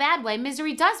not a bad way,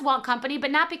 misery does want company,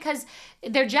 but not because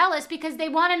they're jealous, because they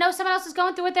want to know someone else is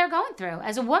going through what they're going through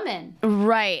as a woman.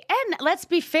 Right. And let's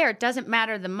be fair, it doesn't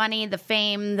matter the money, the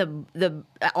fame, the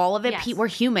all of it. Yes. We're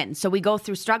human, so we go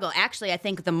through struggle. Actually, I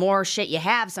think the more shit you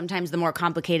have, sometimes the more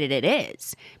complicated it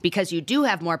is, because you do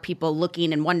have more people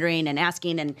looking and wondering and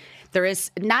asking, and there is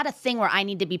not a thing where I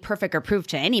need to be perfect or prove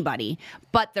to anybody,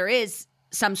 but there is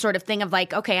some sort of thing of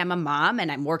like, okay, I'm a mom and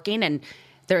I'm working, and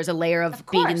there's a layer of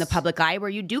being in the public eye where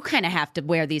you do kind of have to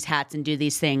wear these hats and do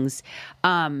these things.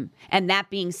 And that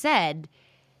being said,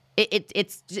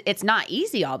 it's not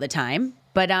easy all the time.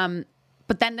 But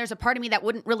then there's a part of me that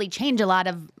wouldn't really change a lot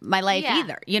of my life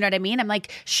either. You know what I mean? I'm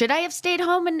like, should I have stayed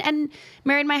home and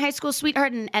married my high school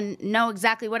sweetheart and know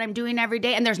exactly what I'm doing every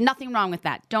day? And there's nothing wrong with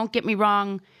that. Don't get me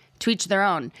wrong, to each their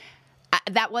own.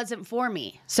 That wasn't for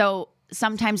me. So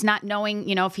sometimes not knowing,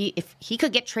 if he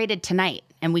could get traded tonight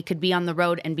and we could be on the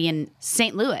road and be in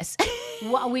St. Louis.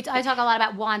 I talk a lot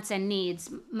about wants and needs.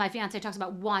 My fiance talks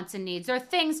about wants and needs. There are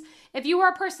things, if you were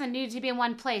a person that needed to be in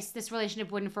one place, this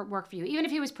relationship wouldn't work for you, even if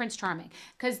he was Prince Charming.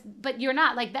 But you're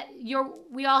not like that.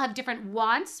 We all have different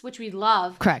wants, which we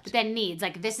love. Correct. But then needs.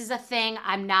 Like, this is a thing.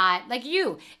 I'm not like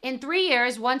you. In 3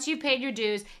 years, once you've paid your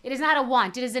dues, it is not a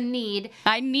want. It is a need.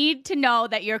 I need to know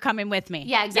that you're coming with me.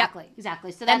 Yeah, exactly. Yep.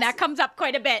 Exactly. So that comes up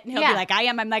quite a bit. And he'll be like, I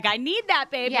am. I'm like, I need that,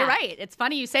 babe. Yeah. You're right. It's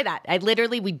funny you say that.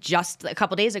 We just a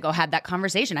couple days ago had that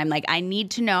conversation. I'm like, I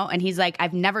need to know. And he's like,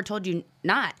 I've never told you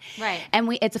not. Right.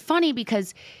 And it's funny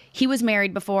because he was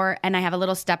married before, and I have a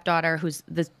little stepdaughter who's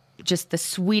just the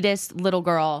sweetest little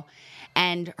girl.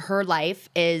 And her life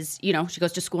is, she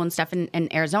goes to school and stuff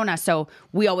in Arizona. So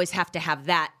we always have to have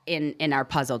that in our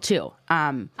puzzle too.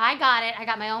 I got it. I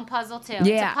got my own puzzle too.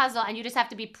 Yeah. It's a puzzle, and you just have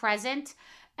to be present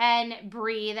and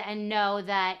breathe and know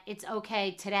that it's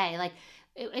okay today. Like,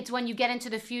 it's when you get into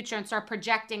the future and start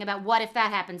projecting about what if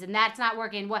that happens and that's not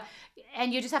working,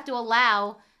 and you just have to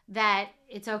allow that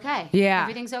it's okay. Yeah.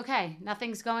 Everything's okay.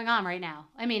 Nothing's going on right now.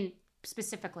 I mean,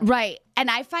 specifically. Right.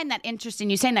 And I find that interesting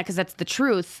you saying that, because that's the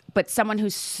truth, but someone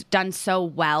who's done so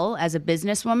well as a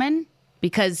businesswoman,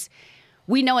 because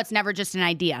we know it's never just an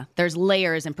idea. There's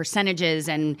layers and percentages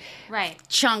and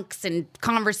chunks and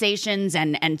conversations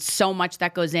and so much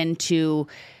that goes into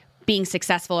being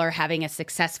successful or having a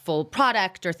successful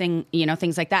product or things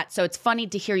like that. So it's funny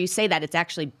to hear you say that. It's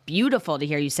actually beautiful to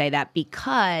hear you say that,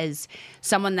 because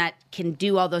someone that can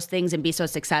do all those things and be so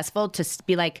successful, to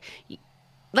be like,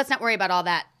 let's not worry about all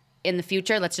that in the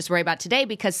future. Let's just worry about today,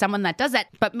 because someone that does that,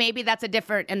 but maybe that's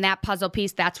in that puzzle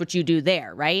piece, that's what you do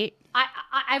there, right?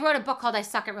 I wrote a book called I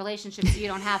Suck at Relationships, so you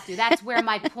don't have to. That's where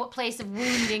my place of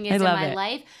wounding is in my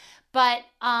life. But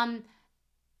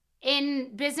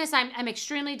in business, I'm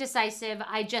extremely decisive.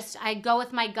 I go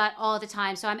with my gut all the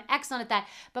time. So I'm excellent at that.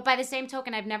 But by the same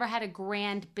token, I've never had a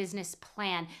grand business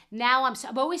plan. Now I'm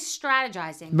always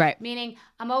strategizing. Right. Meaning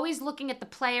I'm always looking at the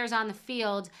players on the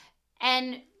field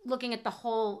and looking at the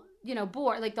whole,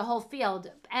 board, like the whole field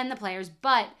and the players.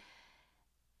 But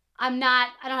I don't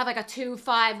have like a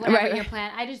 2-5, whatever your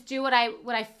plan. I just do what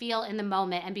I feel in the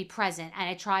moment and be present. And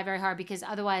I try very hard, because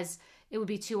otherwise it would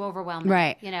be too overwhelming.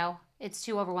 Right. It's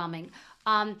too overwhelming.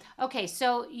 Okay,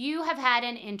 so you have had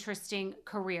an interesting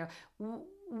career.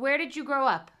 Where did you grow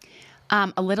up?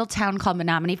 A little town called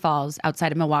Menominee Falls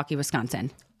outside of Milwaukee,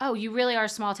 Wisconsin. Oh, you really are a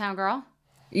small town girl?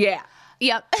 Yeah.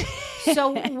 Yep.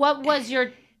 So what was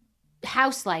your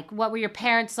house like? What were your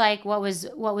parents like? What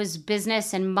was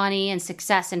business and money and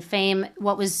success and fame?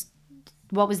 What was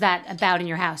that about in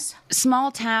your house?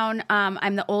 Small town.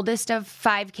 I'm the oldest of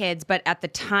 5 kids, but at the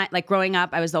time, like growing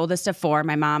up, I was the oldest of 4.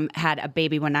 My mom had a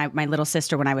baby my little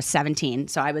sister when I was 17.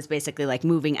 So I was basically like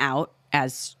moving out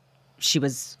as she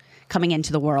was coming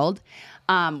into the world.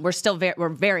 We're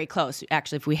very close.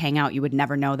 Actually, if we hang out, you would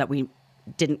never know that we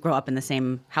didn't grow up in the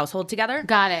same household together.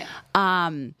 Got it.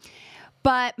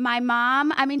 But my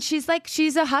mom, she's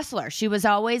a hustler. She was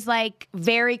always like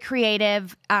very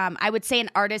creative. I would say an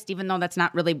artist, even though that's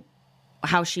not really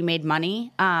how she made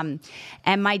money. And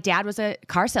my dad was a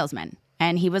car salesman,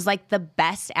 and he was like the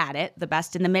best at it, the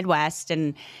best in the Midwest.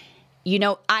 And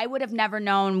I would have never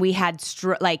known we had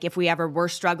like if we ever were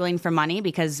struggling for money,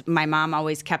 because my mom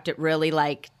always kept it really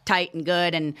like tight and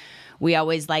good, and we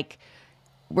always like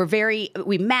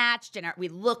we matched, and we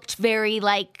looked very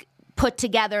like put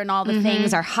together and all the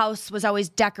things. Our house was always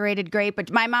decorated great,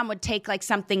 but my mom would take like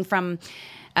something from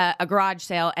a garage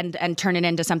sale and turn it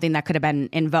into something that could have been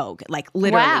in vogue. Like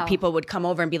literally, people would come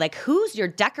over and be like, "Who's your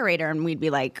decorator?" And we'd be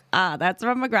like, "That's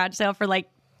from a garage sale for like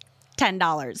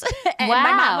 $10." And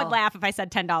my mom would laugh if I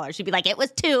said $10. She'd be like, "It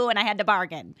was $2 and I had to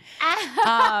bargain."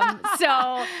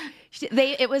 So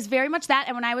it was very much that.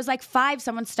 And when I was like 5,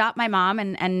 someone stopped my mom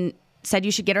and said,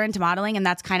 "You should get her into modeling." And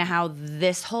that's kind of how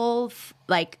this whole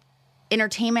like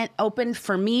entertainment opened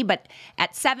for me. But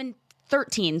at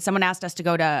 13, someone asked us to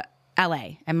go to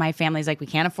LA, and my family's like, "We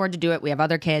can't afford to do it. We have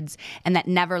other kids." And that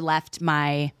never left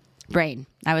my brain.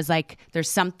 I was like, there's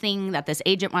something that this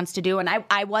agent wants to do. And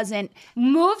I wasn't...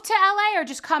 Move to LA or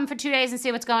just come for 2 days and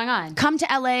see what's going on? Come to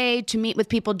LA to meet with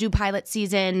people, do pilot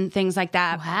season, things like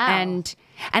that. Wow. And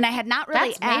I had not really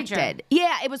That's acted. Major.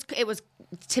 Yeah, it was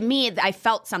to me, I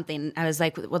felt something. I was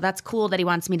like, well, that's cool that he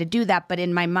wants me to do that. But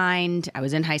in my mind, I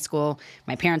was in high school.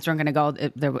 My parents weren't going to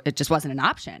go. It just wasn't an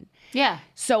option. Yeah.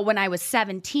 So when I was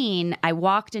 17, I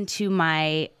walked into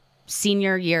my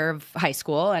senior year of high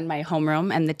school and my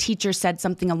homeroom, and the teacher said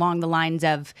something along the lines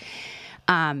of,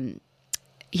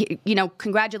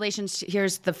 congratulations,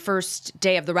 here's the first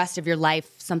day of the rest of your life,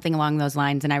 something along those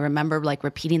lines. And I remember like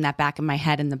repeating that back in my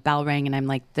head, and the bell rang, and I'm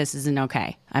like, this isn't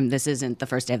okay. This isn't the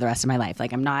first day of the rest of my life.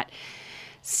 Like, I'm not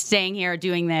staying here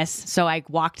doing this. So I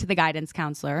walked to the guidance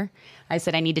counselor. I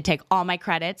said, I need to take all my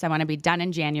credits. I want to be done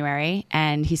in January.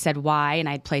 And he said, why? And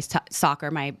I'd played soccer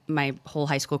my whole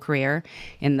high school career,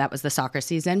 and that was the soccer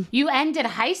season. You ended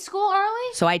high school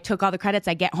early? So I took all the credits.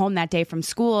 I get home that day from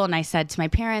school, and I said to my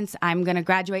parents, I'm going to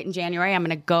graduate in January. I'm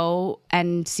going to go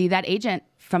and see that agent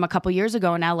from a couple years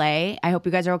ago in LA. I hope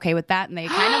you guys are okay with that. And they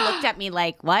kind of looked at me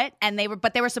like, what? And they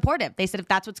were supportive. They said, if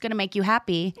that's what's going to make you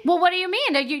happy. Well, what do you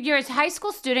mean? You're a high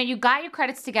school student. You got your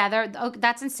credits together. Oh,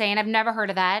 that's insane. I've never heard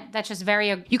of that. That's just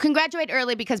very... You can graduate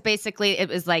early because basically it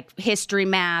was like history,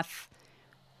 math,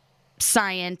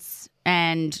 science,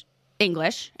 and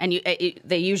English. And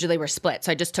they usually were split.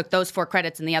 So I just took those 4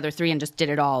 credits and the other 3 and just did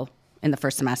it all in the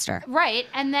first semester. Right.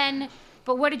 And then,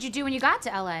 but what did you do when you got to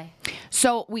LA?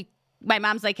 So my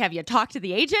mom's like, have you talked to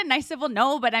the agent? And I said, well,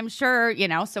 no, but I'm sure,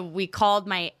 So we called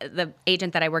the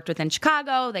agent that I worked with in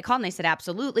Chicago. They called and they said,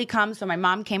 absolutely come. So my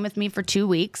mom came with me for 2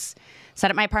 weeks,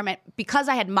 set up my apartment. Because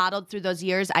I had modeled through those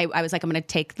years, I was like, I'm going to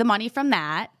take the money from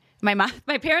that. My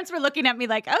parents were looking at me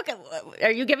like, okay,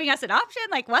 are you giving us an option?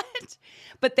 Like, what?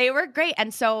 But they were great.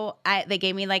 And so they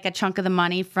gave me like a chunk of the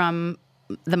money from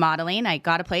the modeling. I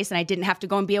got a place and I didn't have to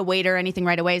go and be a waiter or anything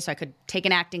right away. So I could take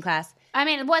an acting class. I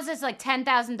mean, was this like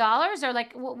 $10,000 or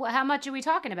like how much are we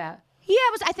talking about? Yeah,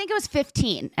 I think it was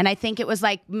 15, and I think it was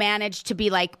like managed to be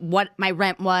like what my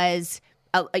rent was,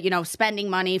 spending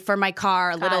money for my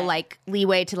car, a little like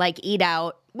leeway to like eat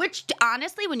out. Which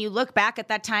honestly, when you look back at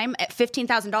that time, at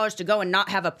 $15,000 to go and not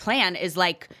have a plan is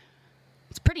like.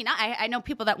 It's pretty nice. I know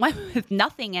people that went with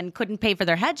nothing and couldn't pay for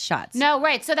their headshots. No,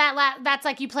 right. So that's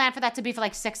like you planned for that to be for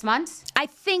like 6 months? I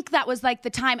think that was like the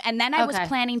time. And then I was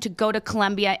planning to go to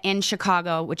Columbia in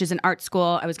Chicago, which is an art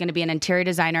school. I was going to be an interior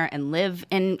designer and live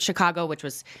in Chicago, which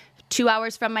was 2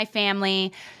 hours from my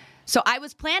family. So I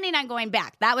was planning on going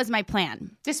back. That was my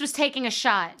plan. This was taking a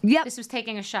shot. Yep. This was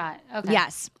taking a shot. Okay.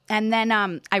 Yes. And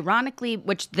then ironically,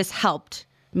 which this helped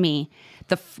me,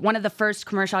 one of the first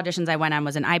commercial auditions I went on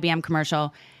was an IBM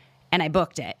commercial, and I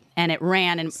booked it, and it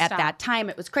ran, and at that time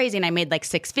it was crazy, and I made like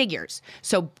 6 figures.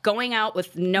 So going out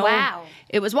with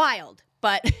it was wild.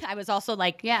 But I was also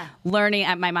like learning.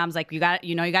 My mom's like, you got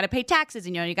to pay taxes,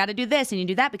 and you got to do this and you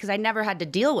do that, because I never had to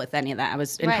deal with any of that. I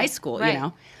was in high school,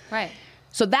 Right.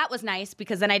 So that was nice,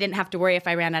 because then I didn't have to worry if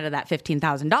I ran out of that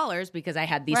 $15,000 because I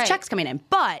had these checks coming in.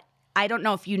 But I don't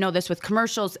know if you know this with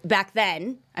commercials back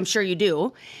then. I'm sure you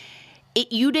do.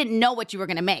 You didn't know what you were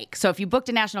going to make. So if you booked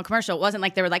a national commercial, it wasn't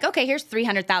like they were like, okay, here's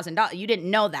 $300,000. You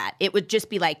didn't know that. It would just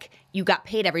be like you got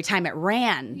paid every time it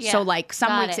ran. Yeah, so like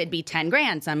some weeks it'd be 10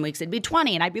 grand, some weeks it'd be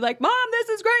 20, and I'd be like, Mom, this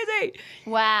is crazy.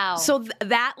 Wow. So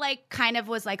that like kind of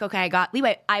was like, okay, I got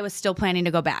leeway. I was still planning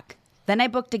to go back Then I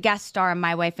booked a guest star on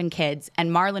My Wife and Kids,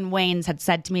 and Marlon Wayans had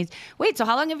said to me, wait, so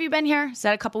how long have you been here?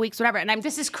 Said a couple weeks, whatever. And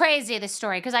This is crazy, this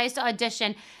story, because I used to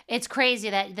audition. It's crazy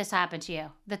that this happened to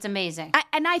you. That's amazing.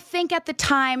 I think at the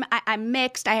time, I'm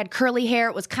mixed. I had curly hair.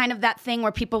 It was kind of that thing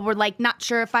where people were like not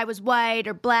sure if I was white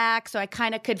or black, so I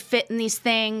kind of could fit in these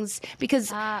things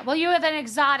because... well, you have an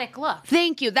exotic look.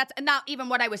 Thank you. That's not even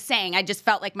what I was saying. I just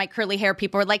felt like my curly hair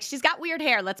people were like, she's got weird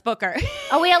hair. Let's book her.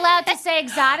 Are we allowed to say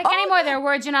exotic anymore? There are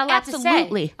words you're not allowed to say.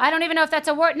 Absolutely. I don't even know if that's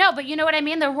a word. No, but you know what I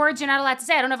mean? There are words you're not allowed to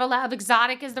say. I don't know if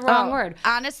exotic is the wrong word.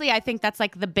 Honestly, I think that's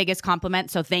like the biggest compliment,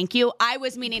 so thank you. I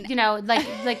was meaning... You know, like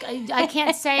I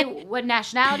can't say what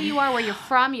nationality you are, where you're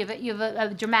from. You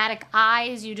have a dramatic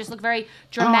eyes. You just look very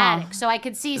dramatic. So I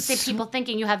could see people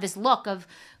thinking you have this look of,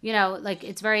 you know, like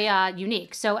it's very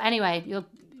unique. So anyway, you're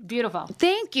beautiful.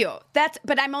 Thank you.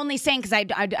 But I'm only saying because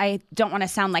I don't want to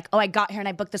sound like, oh, I got here and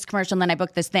I booked this commercial and then I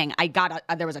booked this thing.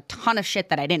 There was a ton of shit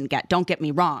that I didn't get. Don't get me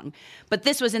wrong. But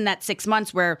this was in that 6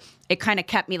 months where it kind of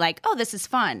kept me like, oh, this is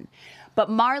fun. But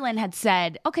Marlon had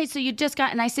said, okay, so you just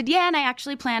got, and I said, yeah, and I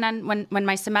actually plan on when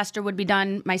my semester would be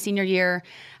done, my senior year,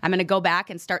 I'm going to go back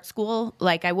and start school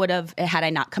like I would have had I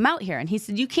not come out here. And he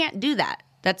said, you can't do that.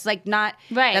 That's like not,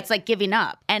 right. That's like giving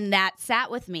up. And that sat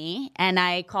with me, and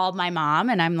I called my mom,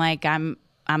 and I'm like, I'm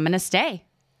going to stay.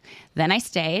 Then I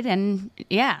stayed, and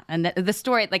yeah. And the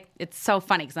story, like, it's so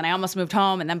funny, because then I almost moved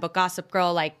home, and then booked Gossip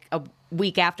Girl, like, a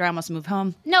week after I almost moved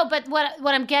home. No, but what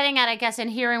I'm getting at, I guess, in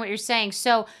hearing what you're saying,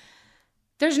 so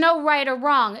there's no right or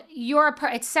wrong.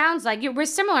 It sounds like we're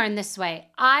similar in this way.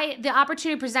 The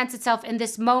opportunity presents itself in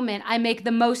this moment. I make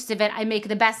the most of it. I make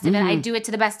the best of it. I do it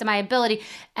to the best of my ability.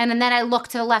 And then I look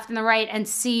to the left and the right and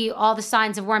see all the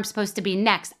signs of where I'm supposed to be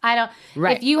next.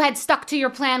 Right. If you had stuck to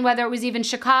your plan, whether it was even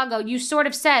Chicago, you sort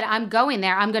of said, I'm going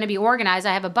there. I'm going to be organized.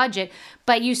 I have a budget.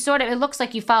 But it looks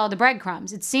like you followed the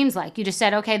breadcrumbs. It seems like you just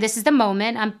said, okay, this is the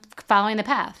moment. I'm following the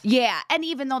path. Yeah. And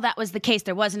even though that was the case,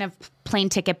 there wasn't a plane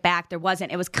ticket back. There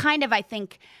wasn't. It was kind of, I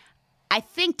think,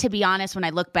 to be honest, when I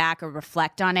look back or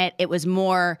reflect on it, it was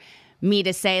more me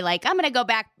to say, like, I'm going to go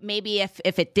back maybe if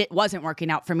it wasn't working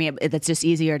out for me. It's just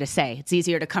easier to say. It's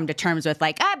easier to come to terms with,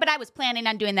 like, but I was planning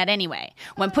on doing that anyway.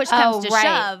 When push comes to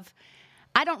shove,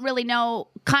 I don't really know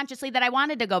consciously that I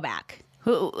wanted to go back.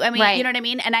 You know what I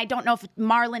mean? And I don't know if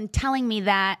Marlon telling me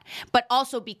that, but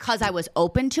also because I was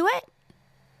open to it,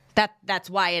 that's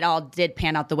why it all did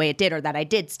pan out the way it did, or that I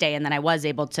did stay and then I was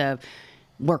able to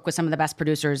work with some of the best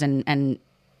producers and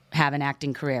have an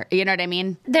acting career. You know what I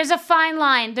mean? There's a fine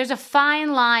line.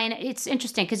 It's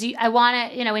interesting because I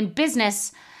want to, in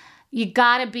business, you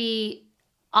got to be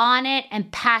on it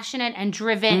and passionate and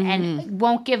driven and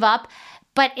won't give up.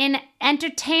 But in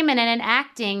entertainment and in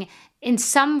acting, in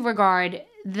some regard,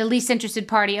 the least interested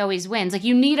party always wins. Like,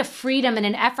 you need a freedom and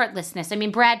an effortlessness. I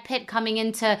mean, Brad Pitt coming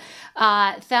into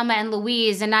Thelma and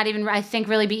Louise and not even, I think,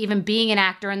 really being an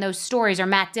actor in those stories, or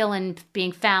Matt Dillon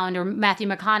being found, or Matthew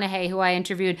McConaughey, who I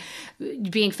interviewed,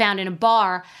 being found in a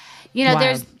bar.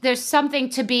 There's something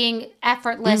to being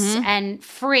effortless and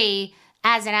free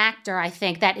as an actor, I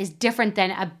think, that is different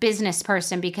than a business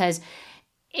person, because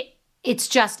it's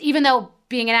just, even though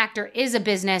being an actor is a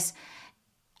business,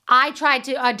 I tried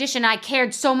to audition. I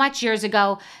cared so much years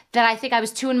ago that I think I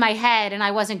was too in my head and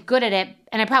I wasn't good at it.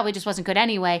 And I probably just wasn't good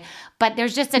anyway. But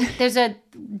there's a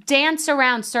dance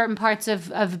around certain parts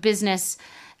of business.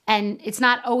 And it's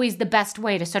not always the best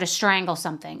way to sort of strangle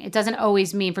something. It doesn't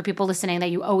always mean, for people listening,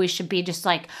 that you always should be just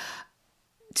like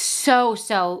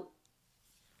so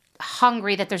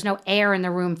hungry that there's no air in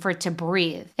the room for it to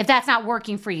breathe. If that's not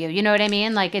working for you, you know what I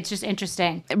mean? Like, it's just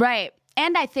interesting. Right.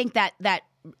 And I think that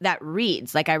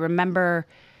reads. Like, I remember,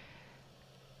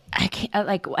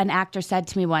 like, an actor said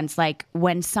to me once, like,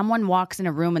 when someone walks in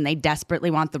a room and they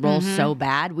desperately want the role so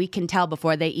bad, we can tell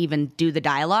before they even do the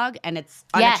dialogue, and it's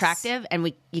unattractive,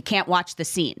 and you can't watch the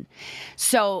scene.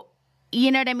 So,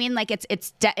 you know what I mean? Like,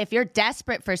 if you're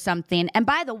desperate for something, and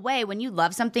by the way, when you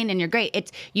love something and you're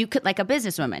great, you could, like a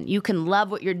businesswoman, you can love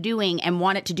what you're doing and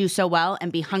want it to do so well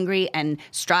and be hungry and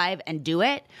strive and do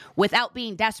it without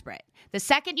being desperate. The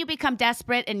second you become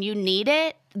desperate and you need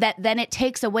it, then it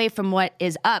takes away from what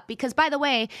is up. Because, by the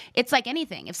way, it's like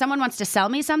anything. If someone wants to sell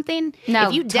me something,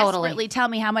 if you desperately tell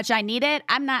me how much I need it,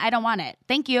 I don't want it.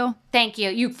 Thank you. Thank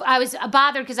you. I was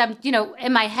bothered because I'm,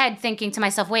 in my head thinking to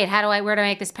myself, wait, where do I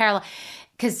make this parallel?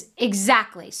 Because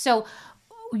exactly. So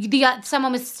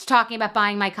someone was talking about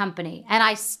buying my company,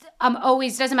 and I'm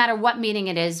always, doesn't matter what meeting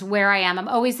it is, where I am, I'm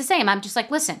always the same. I'm just like,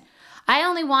 listen, I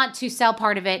only want to sell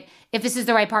part of it if this is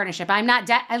the right partnership. I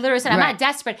literally said, I'm not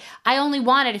desperate. I only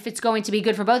want it if it's going to be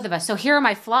good for both of us. So here are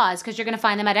my flaws, because you're going to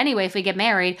find them out anyway if we get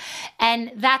married.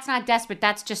 And that's not desperate.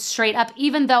 That's just straight up.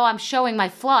 Even though I'm showing my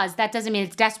flaws, that doesn't mean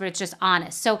it's desperate. It's just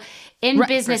honest. So in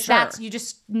business, you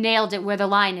just nailed it where the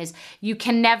line is. You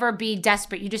can never be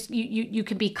desperate. You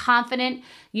can be confident,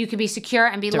 you can be secure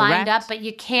and be lined up, but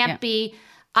you can't be.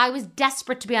 I was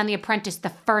desperate to be on The Apprentice the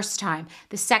first time.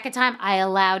 The second time, I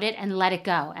allowed it and let it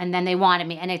go, and then they wanted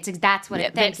me, and that's what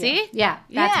it. Thank you. Yeah,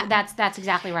 that's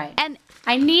exactly right. And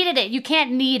I needed it. You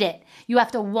can't need it. You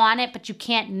have to want it, but you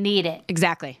can't need it.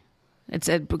 Exactly. It's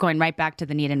going right back to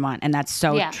the need and want, and that's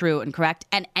so true and correct.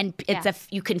 And it's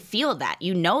you can feel that,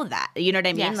 you know that, you know what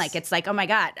I mean? Yes. Like it's like, oh my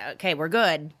God, okay, we're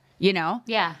good, you know?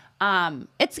 Yeah.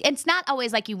 It's not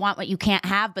always like you want what you can't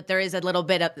have, but there is a little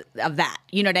bit of that.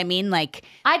 You know what I mean? Like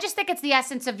I just think it's the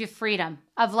essence of your freedom,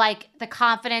 of like the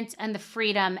confidence and the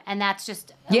freedom, and that's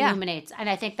just illuminates. And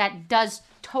I think that does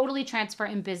totally transfer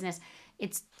in business.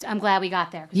 I'm glad we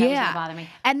got there. That was gonna bother me.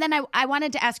 And then I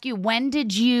wanted to ask you,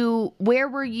 where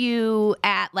were you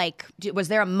at? Like, was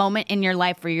there a moment in your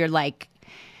life where you're like,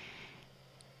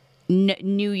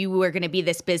 knew you were going to be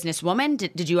this businesswoman?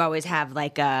 Did you always have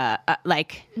like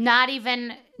Not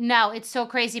even, no, it's so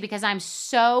crazy because I'm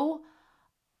so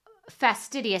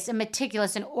fastidious and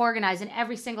meticulous and organized, and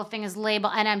every single thing is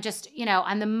labeled, and I'm just,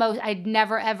 I'm the most, I'd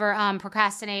never ever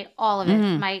procrastinate all of it.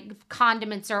 My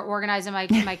condiments are organized in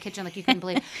my kitchen like you couldn't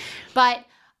believe. But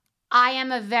I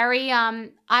am a very,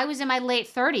 I was in my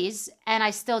late 30s and I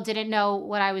still didn't know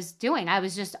what I was doing. I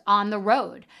was just on the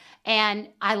road. And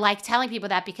I like telling people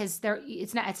that because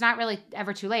it's not really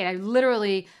ever too late. I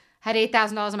literally had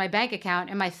 $8,000 in my bank account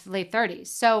in my late 30s.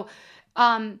 So,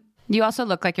 you also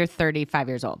look like you're 35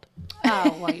 years old.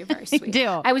 Oh, well, you're very sweet. You do.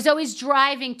 I was always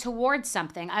driving towards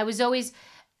something. I was always,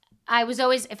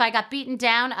 if I got beaten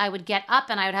down, I would get up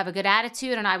and I would have a good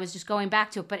attitude and I was just going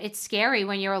back to it. But it's scary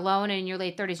when you're alone and in your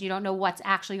late 30s. You don't know what's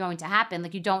actually going to happen.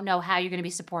 Like, you don't know how you're going to be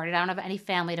supported. I don't have any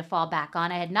family to fall back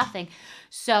on. I had nothing.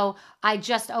 So I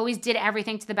just always did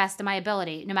everything to the best of my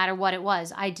ability, no matter what it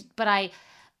was. But I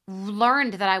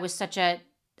learned that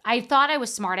I thought I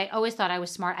was smart. I always thought I was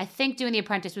smart. I think doing The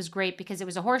Apprentice was great because it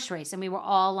was a horse race and we were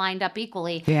all lined up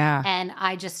equally. Yeah. And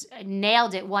I just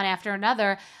nailed it one after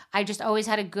another. I just always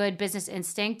had a good business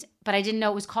instinct, but I didn't know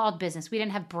it was called business. We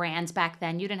didn't have brands back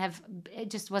then.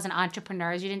 It just wasn't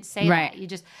entrepreneurs. You didn't say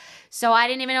that. So I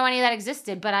didn't even know any of that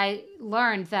existed, but I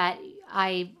learned that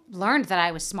I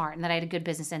was smart and that I had a good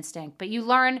business instinct. But you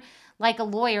learn like a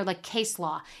lawyer, like case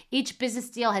law. Each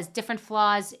business deal has different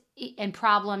flaws and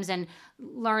problems and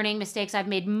learning mistakes. I've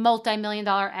made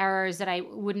multi-million-dollar errors that I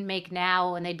wouldn't make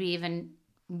now, and they'd be even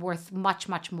worth much,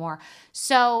 much more.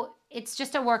 So it's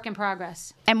just a work in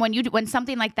progress. And when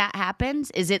something like that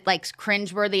happens, is it like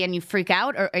cringeworthy and you freak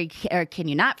out, or can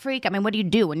you not freak? I mean, what do you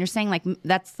do when you're saying like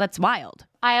that's wild?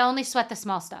 I only sweat the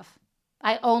small stuff.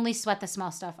 I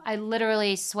I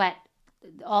literally sweat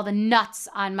all the nuts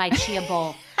on my chia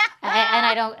bowl.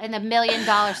 And the $1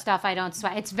 million stuff, I don't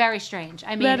sweat. It's very strange.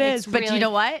 I mean, but you know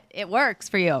what? It works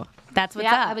for you. That's what's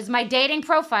up. It was my dating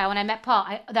profile when I met Paul.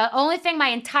 The only thing my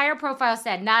entire profile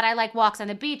said, not I like walks on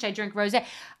the beach, I drink rosé.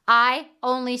 I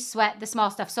only sweat the small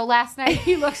stuff. So last night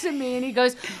he looks at me and he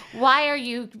goes, why are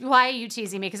you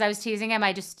teasing me? Because I was teasing him.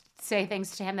 I just say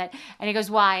things to him and he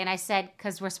goes, why? And I said,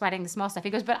 because we're sweating the small stuff.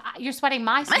 He goes, but you're sweating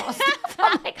my small stuff.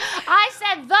 I'm like, I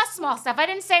said the small stuff. I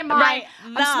didn't say mine. Right.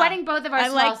 I'm sweating both of our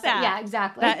small stuff. Yeah,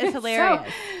 exactly. That is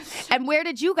hilarious. And where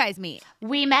did you guys meet?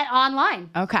 We met online.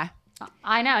 Okay.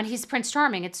 I know. And he's Prince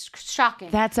Charming. It's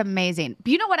shocking. That's amazing.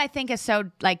 You know what I think is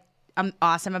so like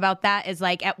awesome about that is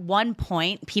like at one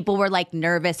point people were like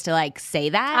nervous to like say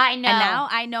that. I know. And now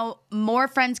I know more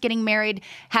friends getting married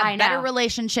have better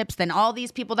relationships than all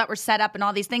these people that were set up and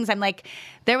all these things. I'm like,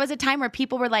 there was a time where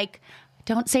people were like,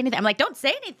 don't say anything. I'm like, don't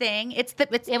say anything.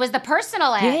 It was the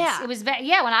personal ads. Yeah. It was when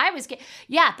I was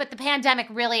but the pandemic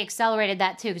really accelerated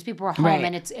that too because people were home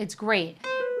and it's great.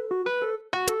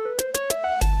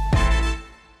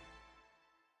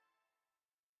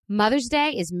 Mother's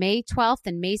Day is May 12th,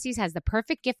 and Macy's has the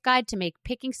perfect gift guide to make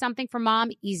picking something for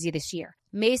mom easy this year.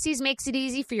 Macy's makes it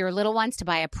easy for your little ones to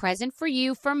buy a present for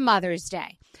you for Mother's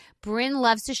Day. Bryn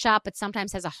loves to shop, but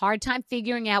sometimes has a hard time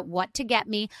figuring out what to get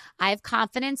me. I have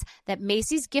confidence that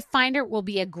Macy's Gift Finder will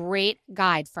be a great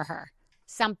guide for her.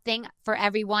 Something for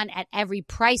everyone at every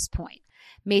price point.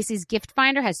 Macy's Gift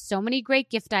Finder has so many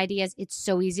great gift ideas, it's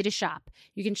so easy to shop.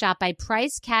 You can shop by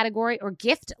price, category, or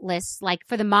gift lists, like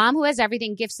for the mom who has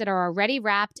everything, gifts that are already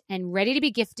wrapped and ready to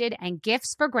be gifted, and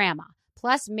gifts for grandma.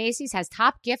 Plus, Macy's has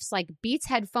top gifts like Beats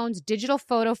headphones, digital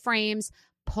photo frames,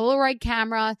 Polaroid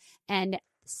camera, and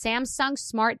Samsung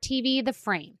Smart TV, the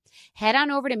frame. Head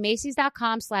on over to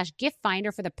Macys.com/gift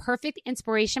finder for the perfect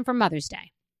inspiration for Mother's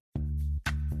Day.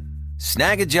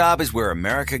 Snag a Job is where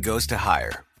America goes to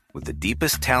hire, with the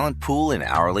deepest talent pool in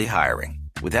hourly hiring.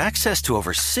 With access to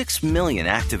over 6 million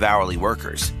active hourly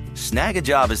workers, Snag a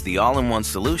Job is the all-in-one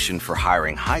solution for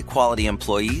hiring high-quality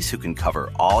employees who can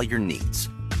cover all your needs.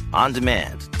 On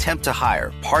demand, temp to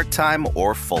hire, part-time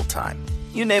or full-time.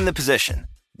 You name the position.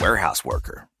 Warehouse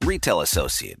worker, retail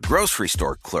associate, grocery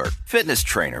store clerk, fitness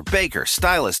trainer, baker,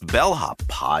 stylist, bellhop,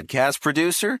 podcast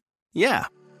producer. Yeah,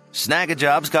 Snag a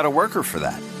Job's got a worker for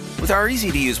that. With our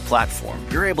easy-to-use platform,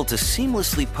 you're able to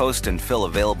seamlessly post and fill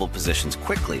available positions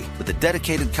quickly with a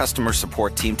dedicated customer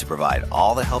support team to provide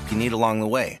all the help you need along the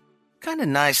way. Kind of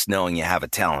nice knowing you have a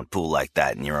talent pool like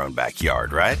that in your own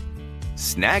backyard, right?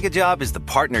 Snag a Job is the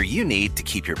partner you need to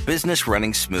keep your business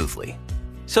running smoothly.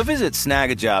 So visit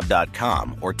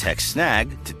snagajob.com or text snag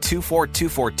to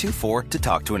 242424 to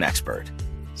talk to an expert.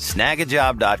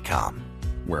 Snagajob.com,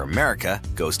 where America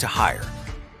goes to hire.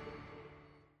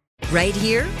 Right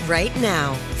here, right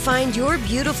now. Find your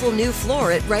beautiful new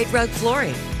floor at Right Rug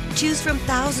Flooring. Choose from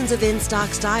thousands of in-stock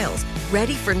styles,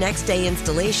 ready for next day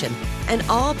installation, and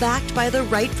all backed by the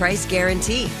right price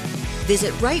guarantee.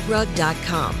 Visit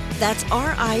rightrug.com. That's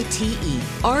RITERUG.com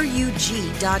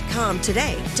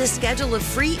today to schedule a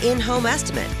free in-home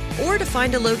estimate or to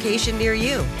find a location near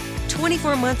you.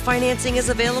 24-month financing is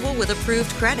available with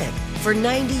approved credit. For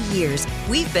 90 years,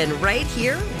 we've been right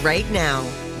here, right now.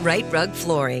 Right Rug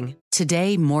Flooring.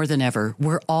 Today, more than ever,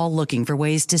 we're all looking for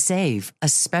ways to save,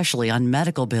 especially on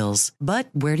medical bills. But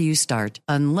where do you start?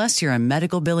 Unless you're a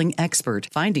medical billing expert,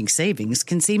 finding savings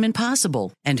can seem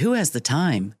impossible. And who has the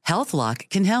time? HealthLock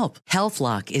can help.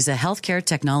 HealthLock is a healthcare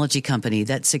technology company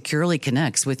that securely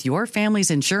connects with your family's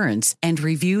insurance and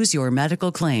reviews your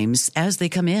medical claims as they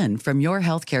come in from your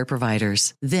healthcare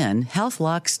providers. Then,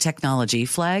 HealthLock's technology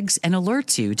flags and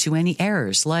alerts you to any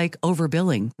errors like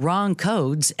overbilling, wrong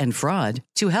codes, and fraud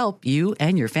to help you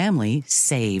and your family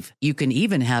save. You can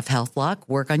even have HealthLock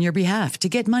work on your behalf to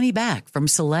get money back from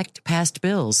select past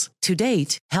bills. To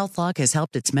date, HealthLock has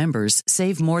helped its members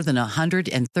save more than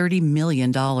 $130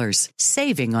 million.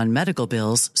 Saving on medical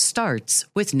bills starts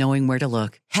with knowing where to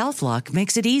look. HealthLock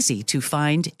makes it easy to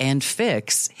find and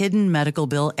fix hidden medical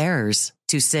bill errors.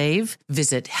 To save,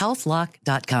 visit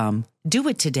healthlock.com. Do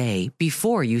it today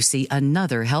before you see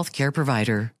another healthcare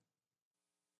provider.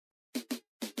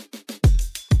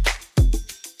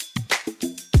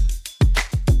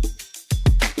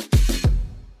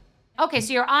 Okay,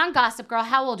 so you're on Gossip Girl.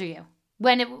 How old are you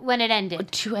when it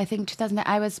ended? I think 2000.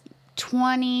 I was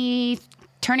 20,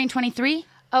 turning 23.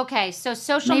 Okay, so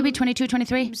maybe 22,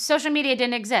 23. Social media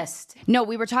didn't exist. No,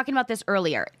 we were talking about this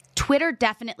earlier. Twitter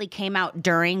definitely came out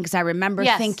during, because I remember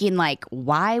thinking, like,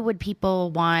 why would people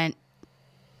want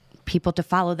people to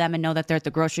follow them and know that they're at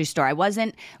the grocery store? I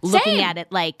wasn't looking at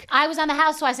it like... I was on The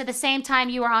Housewives at the same time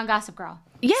you were on Gossip Girl.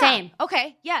 Yeah. Same.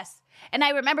 Okay, yes. And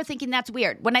I remember thinking that's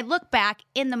weird. When I look back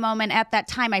in the moment at that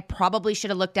time, I probably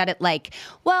should have looked at it like,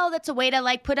 well, that's a way to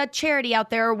like put a charity out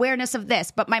there, awareness of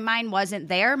this. But my mind wasn't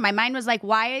there. My mind was like,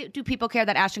 why do people care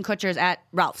that Ashton Kutcher's at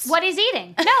Ralph's? What he's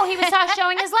eating. No, he was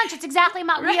showing his lunch. It's exactly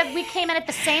we came in at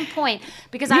the same point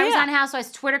because I was on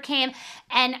Housewives. Twitter came,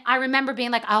 and I remember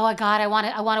being like, oh my God, I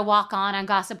want to walk on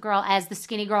Gossip Girl as the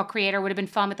Skinny Girl creator. Would have been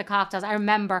fun with the cocktails. I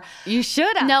remember. You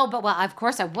should have. No, but well, of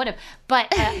course I would have. But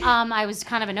I was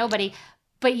kind of a nobody.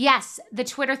 But yes, the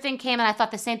Twitter thing came, and I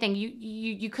thought the same thing.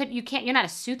 You can't. You're not a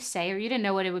soothsayer. You didn't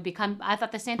know what it would become. I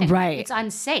thought the same thing. Right. It's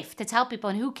unsafe to tell people,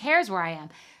 and who cares where I am?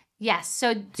 Yes.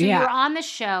 So you were on the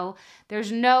show.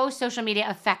 There's no social media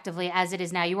effectively as it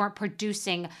is now. You weren't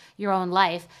producing your own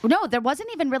life. No, there wasn't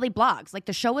even really blogs. Like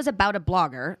the show was about a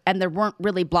blogger, and there weren't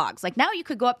really blogs. Like now, you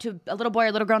could go up to a little boy or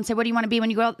a little girl and say, "What do you want to be when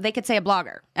you grow up?" They could say a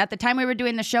blogger. At the time we were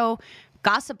doing the show,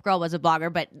 Gossip Girl was a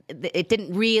blogger, but it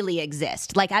didn't really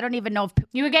exist. Like, I don't even know if...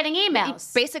 You were getting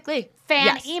emails. Basically.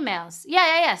 Fan emails.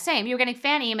 Yeah. Same. You were getting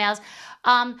fan emails.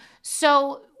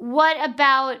 So what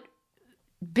about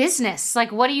business?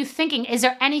 Like, what are you thinking? Is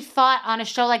there any thought on a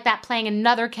show like that playing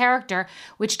another character,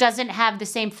 which doesn't have the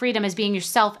same freedom as being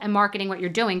yourself and marketing what you're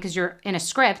doing because you're in a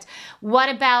script? What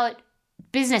about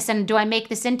business, and do I make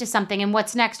this into something, and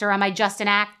what's next? Or am I just an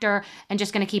actor and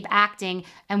just going to keep acting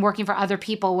and working for other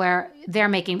people where they're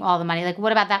making all the money? Like,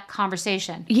 what about that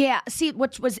conversation? Yeah. See,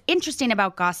 what was interesting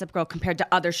about Gossip Girl compared to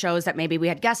other shows that maybe we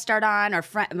had guest starred on, or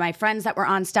my friends that were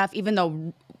on stuff, even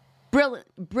though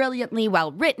brilliantly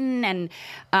well written and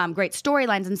great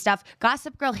storylines and stuff,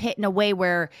 Gossip Girl hit in a way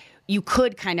where you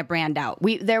could kind of brand out.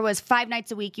 There was 5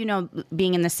 nights a week,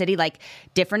 being in the city, like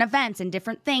different events and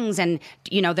different things. And,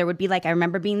 there would be like, I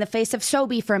remember being the face of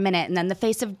Sobe for a minute and then the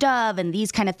face of Dove and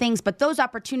these kind of things. But those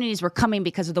opportunities were coming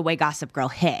because of the way Gossip Girl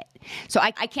hit. So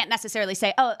I can't necessarily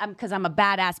say, because I'm a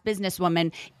badass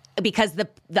businesswoman, because the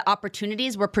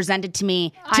opportunities were presented to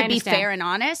me, to be fair and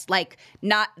honest, like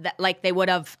not that, like they would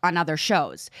have on other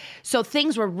shows. So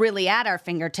things were really at our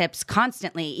fingertips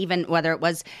constantly, even whether it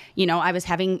was, I was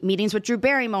having meetings with Drew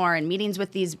Barrymore and meetings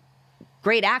with these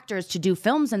great actors to do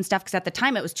films and stuff, because at the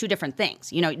time it was 2 different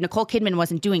things. Nicole Kidman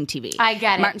wasn't doing TV. I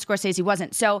get it. Martin Scorsese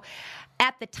wasn't. So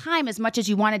at the time, as much as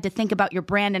you wanted to think about your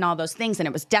brand and all those things, and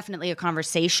it was definitely a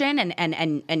conversation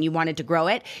and you wanted to grow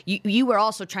it, you were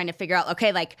also trying to figure out,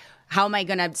 okay, like, how am I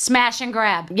going to smash and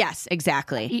grab? Yes,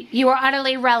 exactly. You were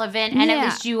utterly relevant, and at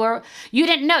least you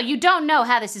don't know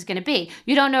how this is going to be.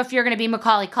 You don't know if you're going to be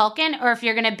Macaulay Culkin or if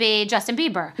you're going to be Justin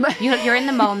Bieber. You're in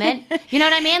the moment. You know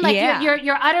what I mean? Like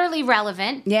you're utterly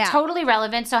relevant, totally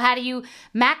relevant. So how do you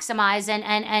maximize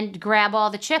and grab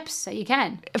all the chips that you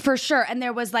can? For sure. And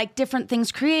there was like different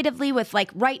things creatively with,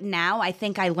 like, right now, I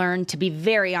think I learned to be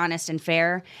very honest and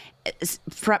fair.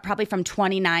 Probably from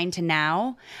 29 to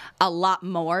now, a lot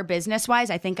more business-wise.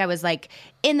 I think I was like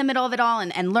in the middle of it all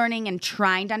and learning and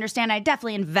trying to understand. I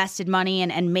definitely invested money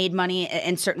and made money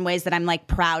in certain ways that I'm like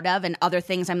proud of, and other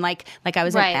things I'm like I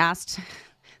was asked.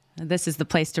 This is the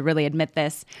place to really admit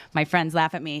this. My friends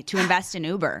laugh at me, to invest in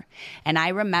Uber. And I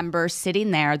remember sitting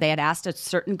there. They had asked a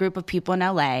certain group of people in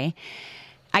LA.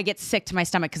 I get sick to my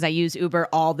stomach because I use Uber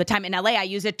all the time. In LA, I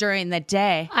use it during the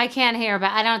day. I can't hear,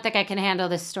 but I don't think I can handle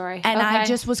this story. And I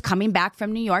just was coming back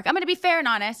from New York. I'm going to be fair and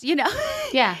honest,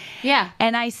 Yeah.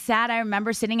 And I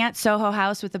remember sitting at Soho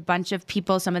House with a bunch of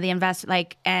people, some of the investors,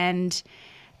 and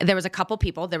there was a couple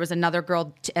people. There was another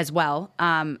girl as well.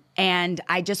 And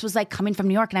I just was like coming from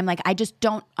New York, and I'm like, I just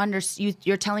don't understand.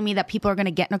 You're telling me that people are going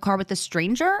to get in a car with a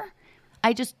stranger?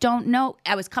 I just don't know.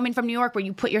 I was coming from New York where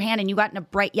you put your hand and you got in a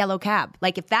bright yellow cab.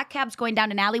 Like, if that cab's going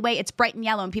down an alleyway, it's bright and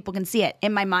yellow and people can see it.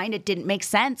 In my mind, it didn't make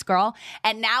sense, girl.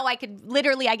 And now I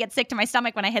get sick to my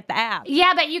stomach when I hit the app.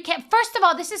 Yeah, but you can't. First of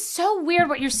all, this is so weird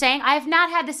what you're saying. I have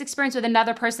not had this experience with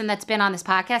another person that's been on this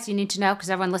podcast. You need to know, because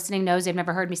everyone listening knows they've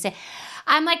never heard me say.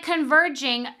 I'm like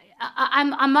converging.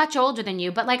 I'm much older than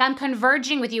you, but like I'm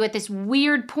converging with you at this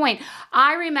weird point.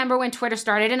 I remember when Twitter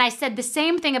started, and I said the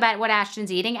same thing about what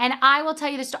Ashton's eating. And I will tell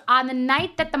you this: on the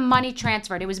night that the money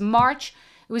transferred, it was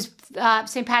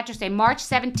St. Patrick's Day, March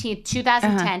 17th,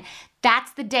 2010.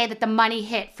 That's the day that the money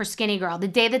hit for Skinny Girl, the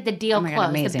day that the deal closed.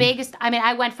 Amazing. The biggest,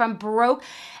 I went from broke.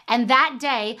 And that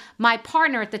day, my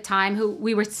partner at the time, who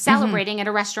we were celebrating at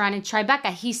a restaurant in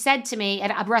Tribeca, he said to me, at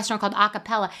a restaurant called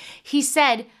Acapella, he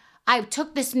said, I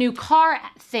took this new car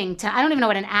thing I don't even know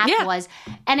what an app was.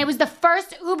 And it was the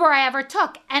first Uber I ever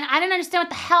took. And I didn't understand what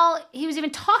the hell he was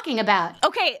even talking about.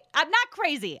 Okay, I'm not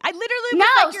crazy. I literally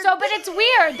but it's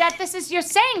weird that you're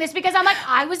saying this, because I'm like,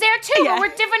 I was there too. Yeah. But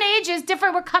we're different ages,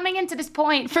 we're coming into this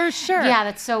point. For sure. Yeah,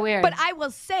 that's so weird. But I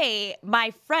will say,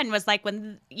 my friend was like,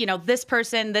 when, this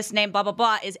person, this name, blah, blah,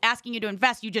 blah, is asking you to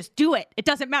invest, you just do it. It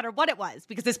doesn't matter what it was,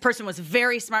 because this person was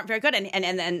very smart, very good.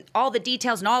 And all the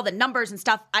details and all the numbers and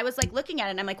stuff, I was like looking at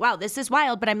it and I'm like, wow, this is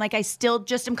wild. But I'm like, I still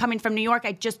just am coming from New York.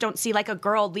 I just don't see like a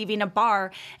girl leaving a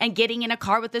bar and getting in a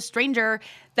car with a stranger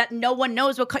that no one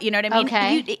knows what, you know what I mean?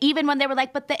 Okay. Even when they were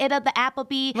like, but the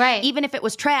Applebee, right. Even if it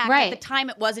was tracked, at the time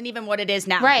it wasn't even what it is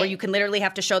now, where you can literally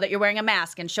have to show that you're wearing a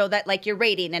mask and show that like you're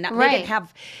rating, and they didn't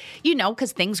have,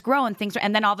 because things grow and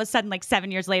then all of a sudden, like 7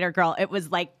 years later, girl, it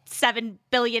was like $7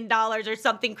 billion or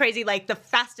something crazy, like the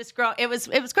fastest growing. It was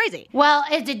crazy. Well,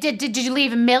 did you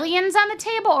leave millions on the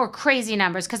table or crazy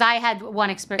numbers? Because I had one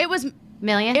experience. It was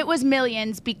million. It was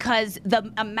millions, because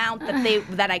the amount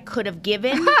that I could have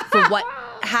given for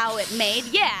how it made.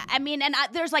 Yeah, and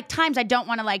there's like times I don't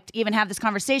want to like even have this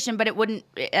conversation, but it wouldn't.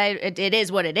 It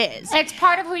is what it is. It's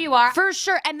part of who you are, for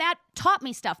sure. And that taught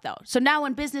me stuff though. So now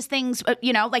when business things,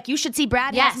 like you should see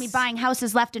Brad has me buying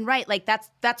houses left and right. Like that's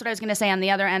what I was gonna say on the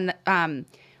other end.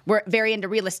 We're very into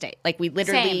real estate. Like we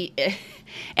literally,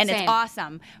 and it's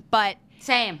awesome, but.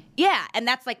 Same. Yeah, and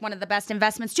that's like one of the best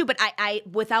investments too. But I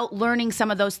without learning some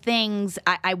of those things,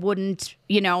 I wouldn't,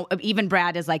 even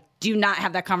Brad is like, do not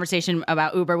have that conversation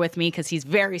about Uber with me, because he's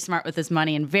very smart with his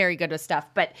money and very good with stuff.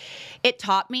 But it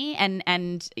taught me,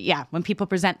 and yeah, when people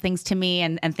present things to me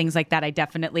and things like that, I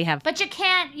definitely have. But you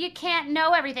can't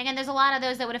know everything, and there's a lot of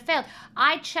those that would have failed.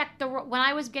 I checked when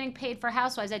I was getting paid for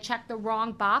Housewives, I checked the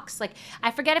wrong box. Like,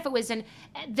 I forget if it was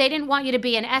they didn't want you to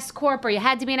be an S Corp, or you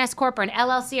had to be an S Corp or an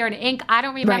LLC or an Inc. I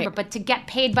don't remember, Right. but to get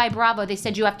paid by Bravo, they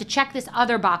said you have to check this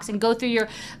other box and go through your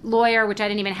lawyer, which I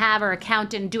didn't even have, or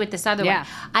accountant, and do it this other way.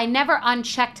 I never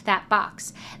unchecked that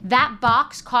box. That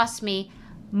box cost me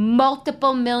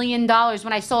multiple $1 million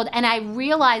when I sold. And I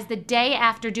realized the day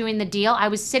after doing the deal, I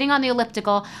was sitting on the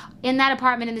elliptical in that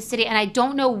apartment in the city, and I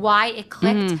don't know why it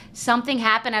clicked. Something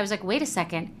happened. I was like, wait a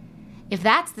second. If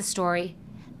that's the story,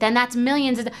 then that's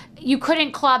millions. You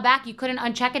couldn't claw back. You couldn't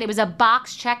uncheck it. It was a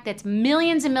box check that's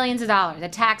millions and millions of dollars. A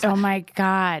tax. Oh my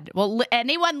God. Well,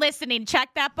 anyone listening, check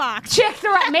that box. Check the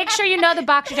right. Make sure you know the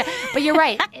box. But you're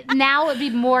right. Now it would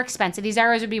be more expensive. These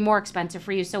errors would be more expensive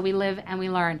for you. So we live and we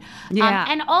learn. Yeah.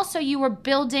 And also, you were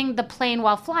building the plane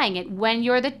while flying it. When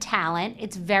you're the talent,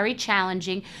 it's very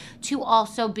challenging to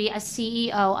also be a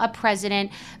CEO, a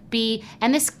president,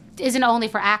 and this isn't only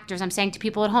for actors. I'm saying to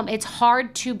people at home, it's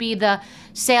hard to be the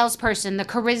salesperson, the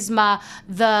charisma,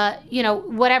 the,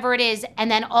 whatever it is,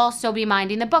 and then also be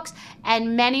minding the books.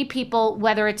 And many people,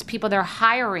 whether it's people they're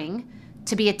hiring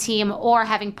to be a team or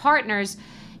having partners,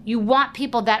 you want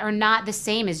people that are not the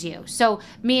same as you. So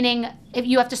meaning if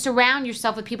you have to surround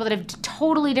yourself with people that have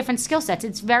totally different skill sets.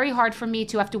 It's very hard for me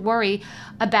to have to worry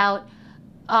about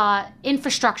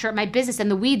infrastructure at my business and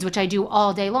the weeds, which I do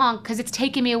all day long, because it's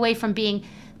taken me away from being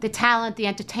the talent, the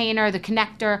entertainer, the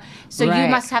connector. So you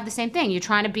must have the same thing. You're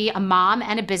trying to be a mom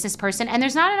and a business person, and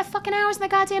there's not enough fucking hours in the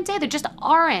goddamn day. There just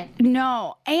aren't.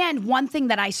 No. And one thing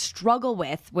that I struggle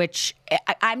with, which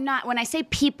I'm not, when I say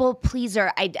people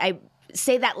pleaser, I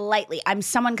say that lightly. I'm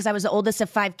someone, because I was the oldest of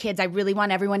 5 kids, I really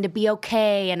want everyone to be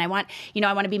okay, and I want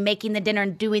to be making the dinner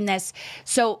and doing this.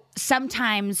 So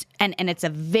sometimes, and it's a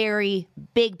very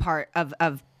big part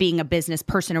of being a business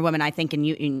person or woman, I think, and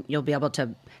you'll be able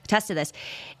to attest to this,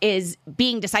 is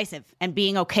being decisive and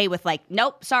being okay with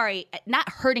nope, sorry, not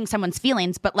hurting someone's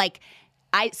feelings, but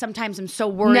I sometimes am so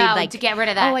worried, to get rid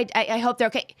of that. Oh, I hope they're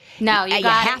okay. No, you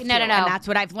got to. No. And that's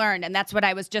what I've learned, and that's what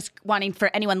I was just wanting for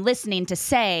anyone listening to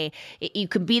say. You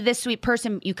can be this sweet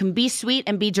person. You can be sweet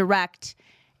and be direct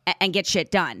and get shit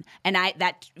done. And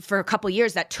that for a couple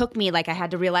years, that took me, I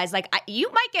had to realize, you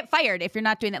might get fired if you're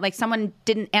not doing that. Someone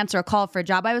didn't answer a call for a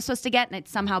job I was supposed to get, and it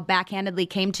somehow backhandedly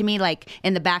came to me,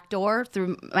 in the back door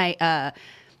through my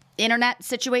internet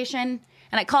situation.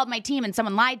 And I called my team, and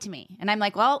someone lied to me. And I'm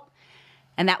like, well...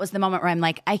 And that was the moment where I'm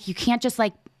like, you can't just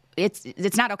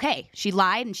it's not okay. She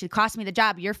lied and she cost me the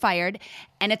job. You're fired,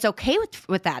 and it's okay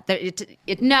with that.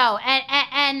 No,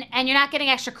 and you're not getting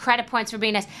extra credit points for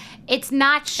being nice. It's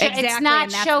not it's not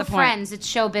show friends. It's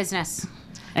show business.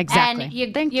 Exactly.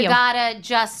 And you gotta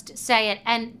just say it.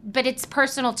 But it's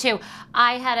personal too.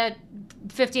 I had a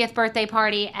 50th birthday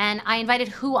party, and I invited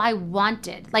who I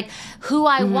wanted,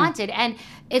 wanted. And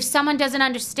if someone doesn't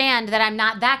understand that I'm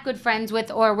not that good friends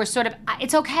with, or we're sort of,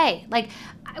 it's okay.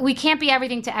 We can't be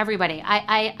everything to everybody.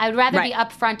 I'd rather be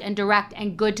upfront and direct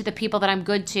and good to the people that I'm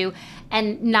good to,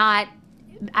 and not.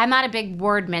 I'm not a big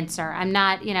word mincer. I'm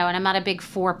not, and I'm not a big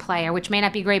foreplayer, which may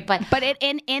not be great, but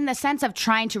in the sense of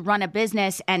trying to run a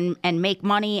business and make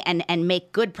money and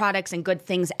make good products and good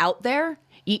things out there.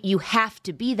 You have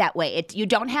to be that way. You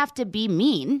don't have to be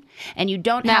mean, and you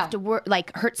don't have to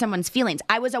hurt someone's feelings.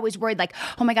 I was always worried,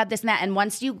 oh my God, this and that. And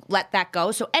once you let that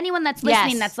go, so anyone that's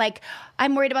listening, that's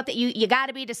I'm worried about that. You got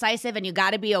to be decisive, and you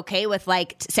got to be okay with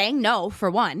saying no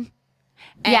for one,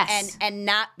 and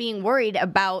not being worried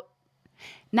about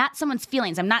not someone's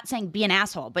feelings. I'm not saying be an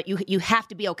asshole, but you have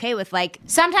to be okay with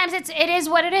Sometimes it is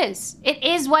what it is. It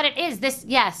is what it is.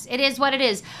 It is what it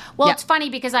is. Well, It's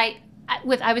funny because I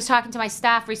was talking to my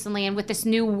staff recently, and with this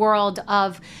new world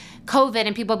of COVID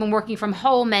and people have been working from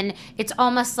home, and it's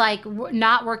almost like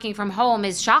not working from home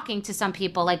is shocking to some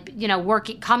people,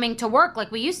 coming to work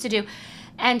like we used to do.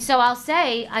 And so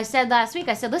I said last week,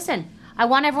 listen, I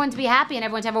want everyone to be happy and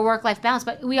everyone to have a work-life balance,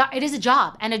 but it is a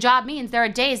job, and a job means there are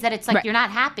days that it's you're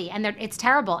not happy, and it's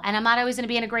terrible, and I'm not always going to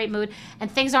be in a great mood,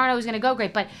 and things aren't always going to go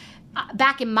great. But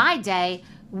back in my day,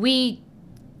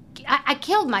 I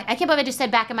can't believe I just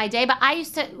said back in my day, but I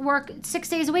used to work 6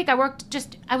 days a week.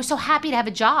 I was so happy to have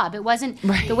a job. It wasn't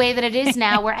the way that it is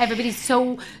now, where everybody's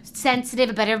so sensitive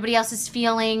about everybody else's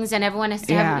feelings, and everyone has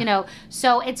to have,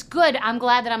 so it's good. I'm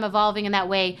glad that I'm evolving in that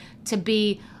way to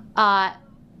be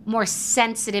more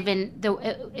sensitive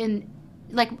I'm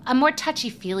more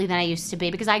touchy-feely than I used to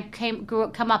be, because I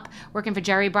come up working for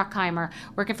Jerry Bruckheimer,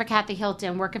 working for Kathy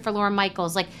Hilton, working for Lorne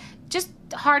Michaels, just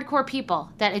hardcore people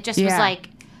that it just was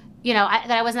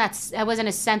I wasn't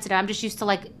as sensitive. I'm just used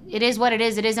to it is what it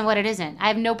is. It isn't what it isn't.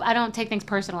 I don't take things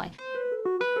personally.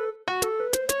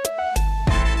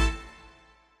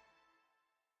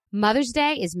 Mother's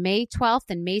Day is May 12th,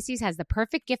 and Macy's has the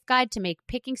perfect gift guide to make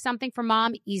picking something for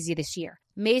mom easy this year.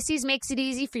 Macy's makes it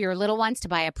easy for your little ones to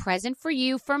buy a present for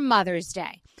you for Mother's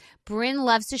Day. Bryn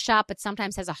loves to shop, but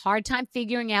sometimes has a hard time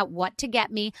figuring out what to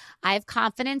get me. I have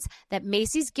confidence that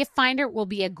Macy's Gift Finder will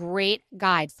be a great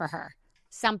guide for her.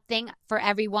 Something for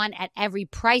everyone at every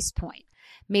price point.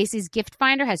 Macy's Gift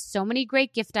Finder has so many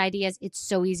great gift ideas, it's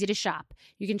so easy to shop.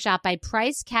 You can shop by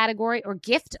price, category, or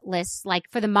gift lists, like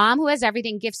for the mom who has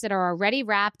everything, gifts that are already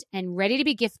wrapped and ready to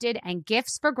be gifted, and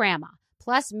gifts for grandma.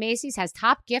 Plus, Macy's has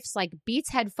top gifts like Beats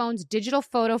headphones, digital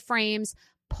photo frames,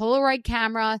 Polaroid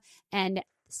camera, and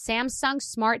Samsung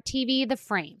Smart TV, the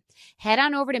frame. Head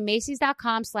on over to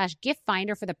Macys.com/gift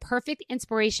finder for the perfect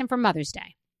inspiration for Mother's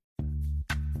Day.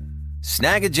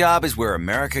 Snag a job is where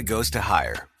America goes to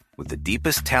hire, with the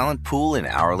deepest talent pool in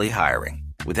hourly hiring.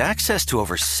 With access to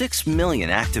over 6 million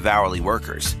active hourly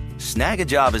workers, Snag a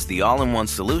Job is the all-in-one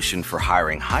solution for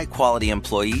hiring high-quality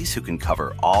employees who can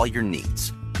cover all your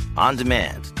needs. On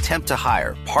demand, temp to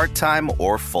hire, part-time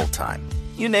or full-time.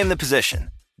 You name the position.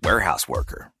 Warehouse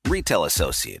worker, retail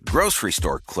associate, grocery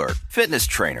store clerk, fitness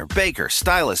trainer, baker,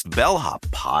 stylist, bellhop,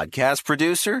 podcast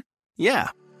producer. Yeah,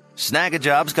 Snag a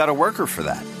Job's got a worker for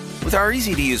that. With our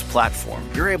easy-to-use platform,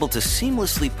 you're able to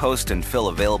seamlessly post and fill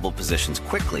available positions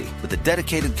quickly with a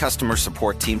dedicated customer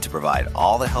support team to provide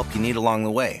all the help you need along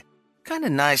the way. Kind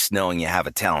of nice knowing you have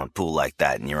a talent pool like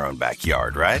that in your own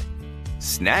backyard, right?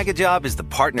 Snag a Job is the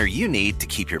partner you need to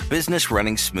keep your business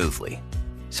running smoothly.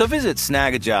 So visit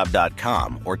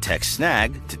snagajob.com or text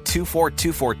snag to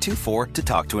 242424 to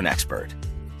talk to an expert.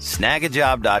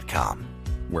 Snagajob.com,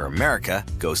 where America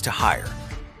goes to hire.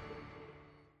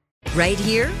 Right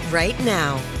here, right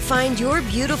now. Find your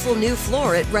beautiful new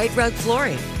floor at Right Rug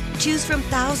Flooring. Choose from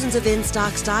thousands of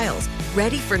in-stock styles,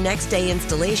 ready for next day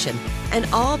installation, and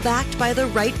all backed by the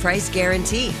right price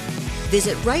guarantee.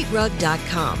 Visit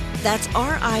rightrug.com. That's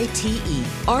RITERUG.com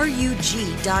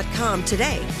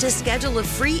today to schedule a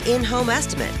free in-home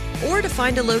estimate or to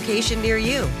find a location near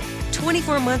you.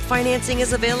 24-month financing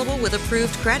is available with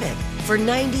approved credit. For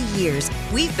 90 years,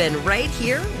 we've been right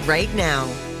here, right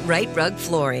now. Right Rug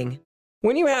Flooring.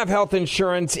 When you have health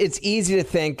insurance, it's easy to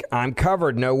think, I'm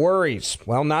covered, no worries.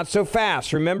 Well, not so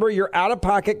fast. Remember, your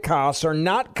out-of-pocket costs are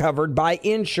not covered by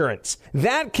insurance.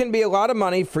 That can be a lot of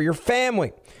money for your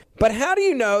family. But how do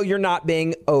you know you're not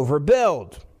being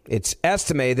overbilled? It's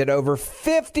estimated that over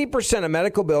 50% of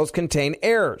medical bills contain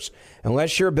errors.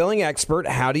 Unless you're a billing expert,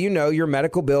 how do you know your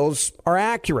medical bills are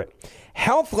accurate?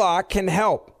 HealthLock can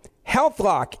help.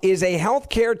 HealthLock is a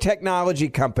healthcare technology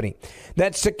company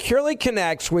that securely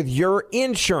connects with your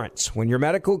insurance. When your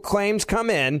medical claims come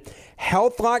in,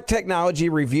 HealthLock technology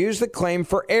reviews the claim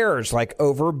for errors like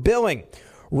overbilling,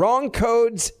 wrong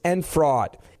codes, and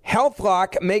fraud.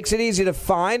 HealthLock makes it easy to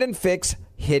find and fix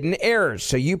hidden errors,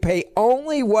 so you pay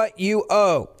only what you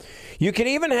owe. You can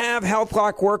even have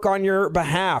HealthLock work on your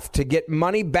behalf to get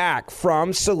money back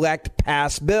from select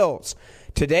past bills.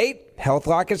 To date,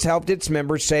 HealthLock has helped its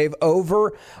members save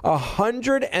over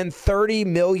 $130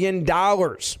 million.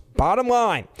 Bottom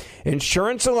line,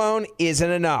 insurance alone isn't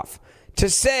enough. To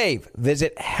save,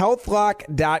 visit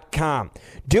healthlock.com.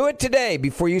 Do it today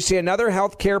before you see another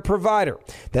healthcare provider.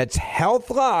 That's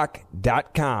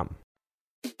healthlock.com.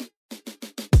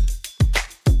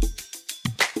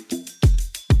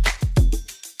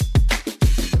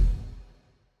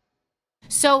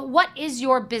 So what is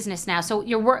your business now? So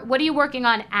what are you working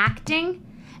on? Acting?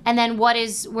 And then where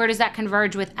does that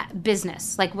converge with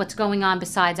business? Like what's going on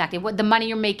besides acting? What the money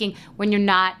you're making when you're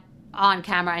not on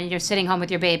camera and you're sitting home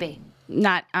with your baby?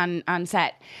 Not on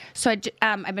set. So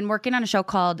I've been working on a show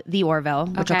called The Orville,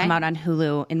 which will come out on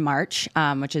Hulu in March,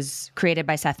 which is created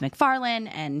by Seth MacFarlane,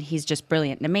 and he's just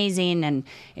brilliant and amazing. And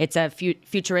it's a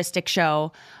futuristic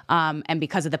show. And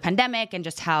because of the pandemic and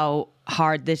just how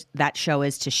hard that show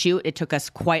is to shoot, it took us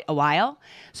quite a while.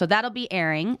 So that'll be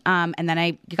airing. And then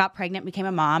I got pregnant, became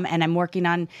a mom, and I'm working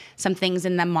on some things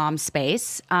in the mom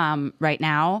space right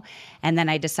now. And then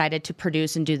I decided to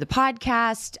produce and do the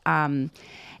podcast.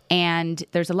 And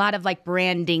there's a lot of like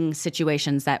branding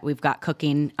situations that we've got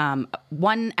cooking.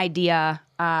 One idea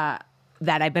that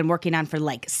I've been working on for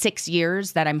like 6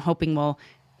 years that I'm hoping will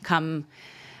come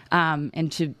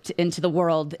into the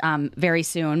world very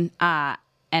soon.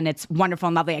 And it's wonderful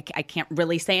and lovely. I can't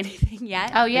really say anything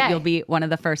yet. Oh, yeah. You'll be one of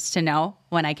the first to know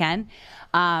when I can.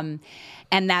 And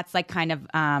that's like kind of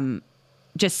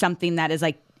just something that is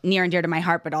like near and dear to my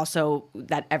heart, but also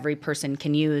that every person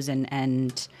can use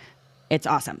and it's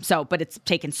awesome. But it's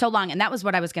taken so long. And that was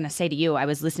what I was going to say to you. I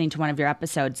was listening to one of your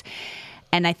episodes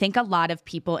And I think a lot of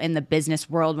people in the business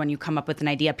world, when you come up with an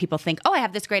idea, people think, oh, I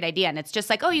have this great idea. And it's just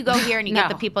like, oh, you go here and you get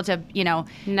the people to,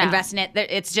 invest in it.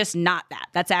 It's just not that.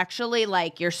 That's actually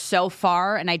like you're so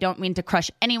far. And I don't mean to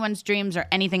crush anyone's dreams or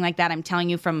anything like that. I'm telling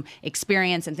you from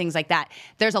experience and things like that.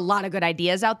 There's a lot of good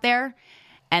ideas out there.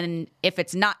 And if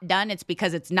it's not done, it's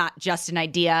because it's not just an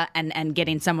idea and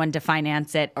getting someone to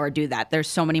finance it or do that. There's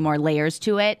so many more layers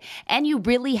to it. And you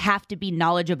really have to be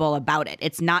knowledgeable about it.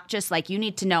 It's not just like you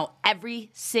need to know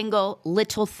every single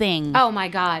little thing. Oh, my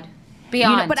God.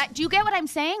 Beyond. But do you get what I'm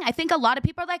saying? I think a lot of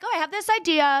people are like, oh, I have this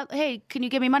idea. Hey, can you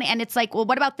give me money? And it's like, well,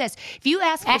 what about this?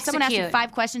 If someone asks you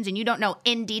 5 questions and you don't know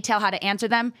in detail how to answer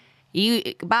them,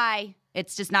 bye.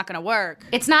 It's just not going to work.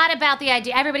 It's not about the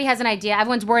idea. Everybody has an idea.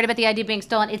 Everyone's worried about the idea being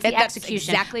stolen. It's the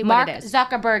execution. That's exactly Mark what it is.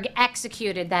 Zuckerberg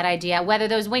executed that idea. Whether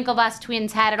those Winklevoss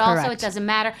twins had it also, it doesn't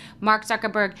matter. Mark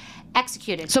Zuckerberg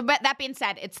executed. So but that being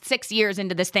said, it's 6 years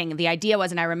into this thing. The idea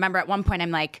was, and I remember at one point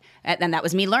I'm like, and that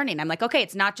was me learning. I'm like, okay,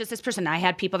 it's not just this person. I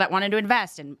had people that wanted to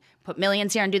invest and put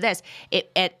millions here and do this.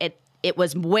 It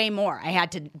was way more. I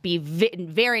had to be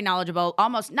very knowledgeable,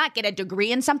 almost not get a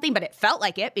degree in something, but it felt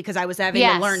like it because I was having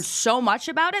to learn so much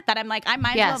about it that I'm like, I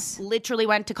might as well literally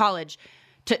went to college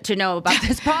to know about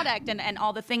this product and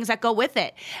all the things that go with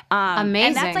it. Amazing.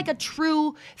 And that's like a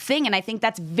true thing. And I think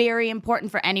that's very important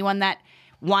for anyone that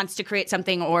wants to create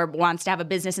something or wants to have a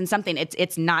business in something.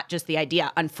 It's not just the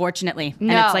idea, unfortunately.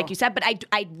 No. And it's like you said, but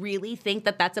I really think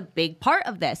that that's a big part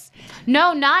of this.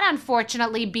 No, not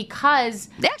unfortunately, because...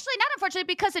 Actually, not unfortunately,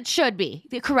 because it should be.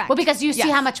 Correct. Well, because you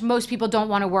see how much most people don't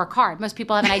want to work hard. Most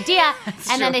people have an idea,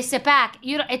 and then they sit back.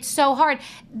 It's so hard.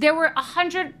 There were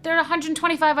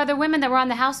 125 other women that were on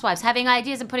The Housewives having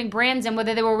ideas and putting brands in,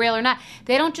 whether they were real or not.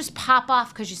 They don't just pop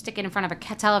off because you stick it in front of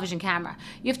a television camera.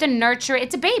 You have to nurture it.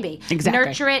 It's a baby.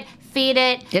 Exactly. Nurture it, feed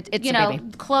it, it's a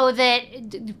baby. Clothe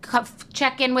it,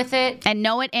 check in with it. And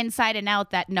know it inside and out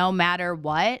that no matter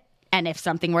what, and if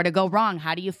something were to go wrong,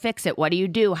 how do you fix it? What do you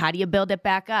do? How do you build it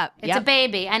back up? It's a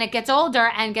baby, and it gets older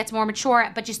and gets more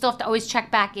mature, but you still have to always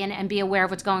check back in and be aware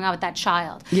of what's going on with that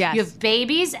child. Yes. You have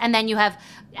babies, and then you have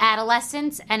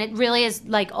adolescents, and it really is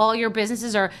like all your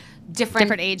businesses are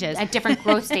different ages. At different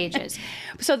growth stages.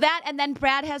 So that, and then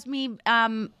Brad has me...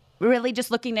 really just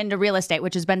looking into real estate,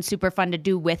 which has been super fun to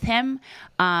do with him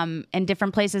in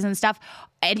different places and stuff.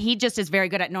 And he just is very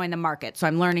good at knowing the market. So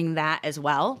I'm learning that as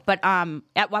well. But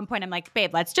at one point I'm like,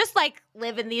 babe, let's just like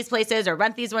live in these places or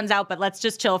rent these ones out, but let's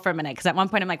just chill for a minute. Because at one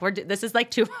point I'm like, this is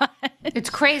like too much. It's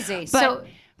crazy.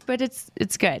 But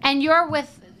it's good. And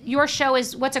your show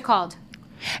is, what's it called?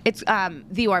 It's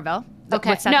The Orville.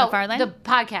 Okay. With Seth MacFarlane. The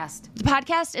podcast. The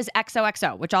podcast is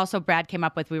XOXO, which also Brad came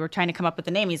up with. We were trying to come up with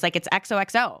the name. He's like, it's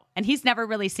XOXO. And he's never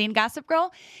really seen Gossip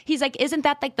Girl. He's like, isn't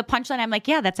that like the punchline? I'm like,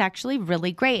 yeah, that's actually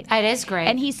really great. It is great.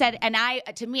 And he said,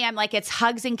 to me, I'm like, it's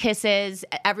hugs and kisses.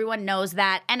 Everyone knows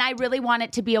that. And I really want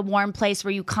it to be a warm place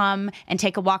where you come and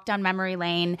take a walk down memory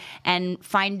lane and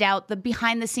find out the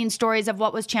behind the scenes stories of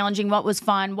what was challenging, what was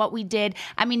fun, what we did.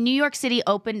 I mean, New York City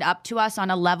opened up to us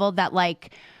on a level that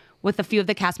like, with a few of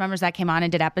the cast members that came on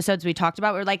and did episodes we talked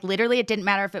about, we were like, literally, it didn't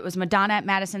matter if it was Madonna at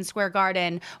Madison Square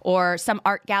Garden or some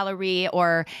art gallery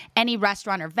or any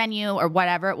restaurant or venue or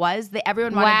whatever it was.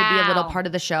 Everyone wanted to be a little part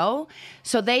of the show.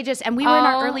 So they just, and we were in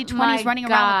our early 20s running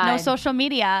around with no social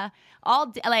media.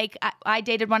 I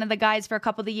dated one of the guys for a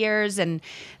couple of years, and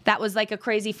that was like a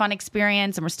crazy fun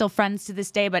experience, and we're still friends to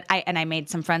this day. But I made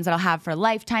some friends that I'll have for a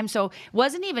lifetime. So it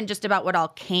wasn't even just about what all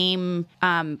came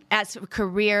as a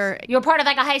career. You were part of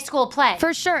like a high school play,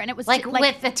 for sure, and it was like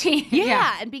with the team.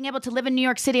 Yeah, and being able to live in New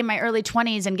York City in my early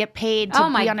 20s and get paid to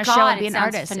be on a show and be an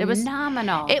artist. It was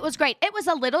phenomenal. It was great. It was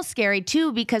a little scary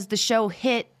too because the show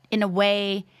hit in a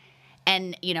way.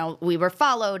 And, we were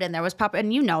followed and there was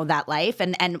and that life.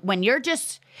 And when you're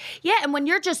just, and when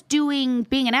you're just being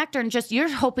an actor and just, you're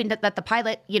hoping that the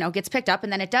pilot, gets picked up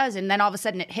and then it does. And then all of a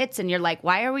sudden it hits and you're like,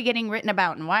 why are we getting written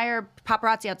about? And why are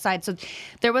paparazzi outside? So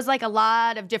there was like a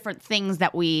lot of different things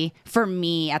that for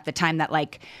me at the time that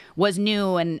like was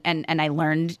new. And I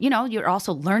learned, you're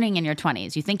also learning in your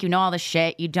 20s. You think you know all the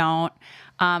shit, you don't.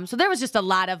 So there was just a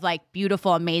lot of like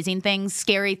beautiful, amazing things,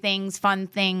 scary things, fun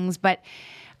things. But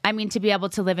I mean, to be able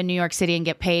to live in New York City and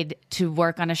get paid to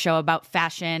work on a show about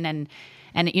fashion and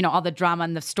all the drama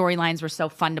and the storylines were so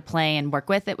fun to play and work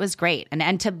with. It was great.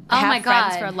 And to have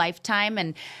friends for a lifetime.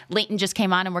 And Leighton just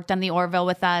came on and worked on The Orville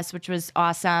with us, which was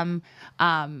awesome.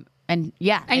 And And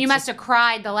yeah. And you must have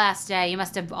cried the last day. You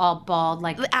must have all bawled.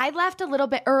 Like, I left a little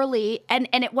bit early, and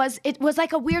it was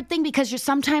like a weird thing because you're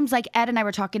sometimes, like, Ed and I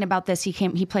were talking about this.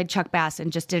 He played Chuck Bass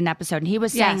and just did an episode, and he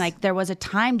was saying like there was a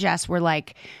time, Jess, where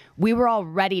like we were all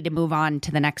ready to move on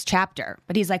to the next chapter.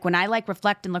 But he's like, when I like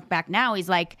reflect and look back now, he's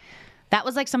like, that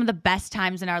was like some of the best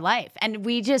times in our life. And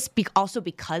we just also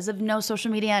because of no social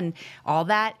media and all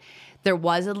that, there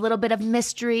was a little bit of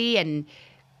mystery and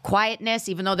quietness,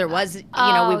 even though there was, we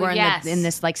were in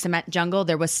this like cement jungle.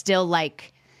 There was still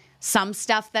like some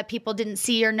stuff that people didn't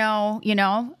see or know,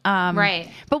 right.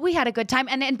 But we had a good time.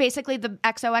 And basically the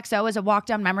XOXO is a walk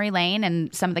down memory lane,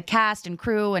 and some of the cast and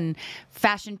crew and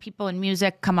fashion people and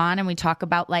music come on, and we talk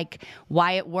about like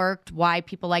why it worked, why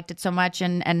people liked it so much,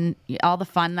 and all the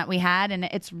fun that we had. And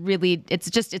it's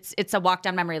a walk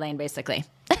down memory lane basically.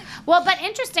 Well, but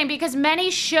interesting because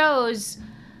many shows,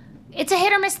 it's a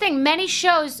hit or miss thing. Many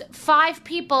shows, 5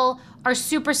 people are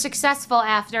super successful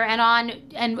after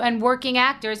and working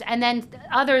actors, and then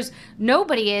others,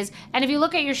 nobody is. And if you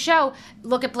look at your show,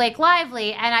 look at Blake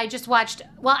Lively, and I just watched,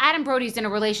 Adam Brody's in a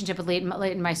relationship with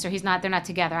Leighton Meister. They're not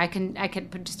together. I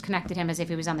could just connected him as if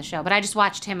he was on the show. But I just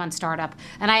watched him on Startup,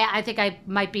 and I think I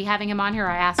might be having him on here.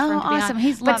 I asked for him to be on. Awesome.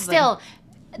 He's lovely. But still,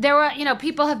 there were,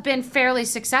 people have been fairly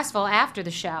successful after the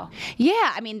show.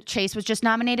 Yeah, I mean, Chase was just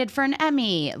nominated for an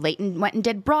Emmy. Leighton went and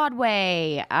did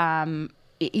Broadway.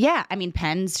 Yeah, I mean,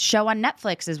 Penn's show on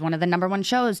Netflix is one of the #1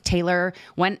 shows. Taylor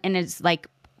went and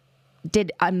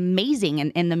did amazing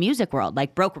in the music world,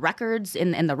 like broke records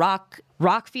in the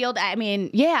rock field. I mean,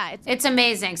 yeah, it's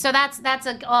amazing. So that's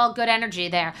all good energy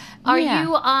there. Are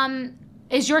you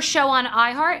Is your show on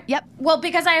iHeart? Yep. Well,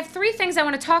 because I have 3 things I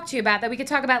want to talk to you about that we could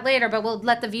talk about later, but we'll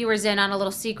let the viewers in on a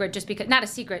little secret, just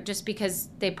because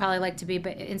they probably like to be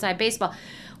inside baseball.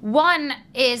 One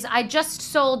is I just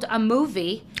sold a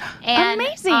movie. And,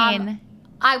 amazing.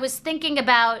 I was thinking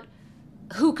about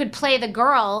who could play the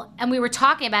girl, and we were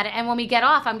talking about it. And when we get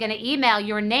off, I'm going to email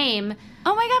your name.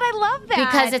 Oh my God, I love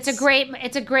that. Because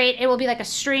it will be like a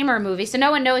streamer movie. So no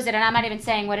one knows it, and I'm not even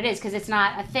saying what it is because it's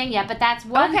not a thing yet, but that's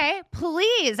one. Okay,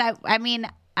 please. I mean,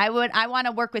 I want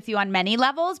to work with you on many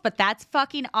levels, but that's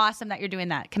fucking awesome that you're doing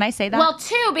that. Can I say that? Well,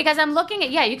 2, because I'm looking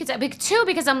at, you could say, 2,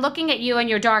 because I'm looking at you and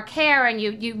your dark hair, and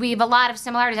we have a lot of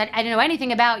similarities. I didn't know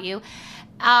anything about you.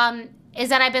 Is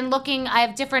that I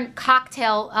have different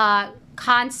cocktail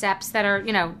concepts that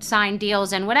are, signed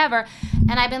deals and whatever.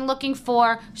 And I've been looking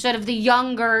for sort of the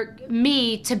younger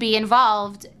me to be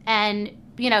involved, and,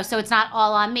 so it's not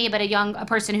all on me, but a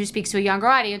person who speaks to a younger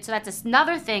audience. So that's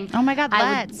another thing. Oh my God,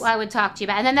 I would talk to you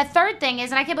about. And then the third thing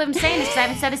is, and I can't believe I'm saying this because I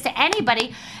haven't said this to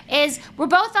anybody, is we're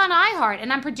both on iHeart,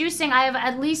 and I have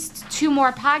at least 2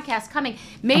 more podcasts coming.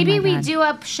 Maybe we do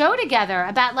a show together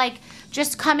about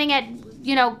just coming at,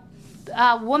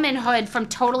 womanhood from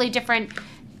totally different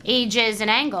ages and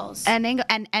angles,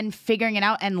 and figuring it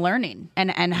out and learning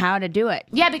and how to do it.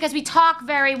 Yeah, because we talk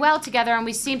very well together and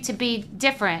we seem to be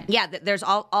different. Yeah, there's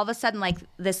all of a sudden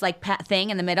this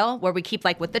thing in the middle where we keep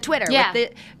with the Twitter, with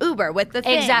the Uber, with the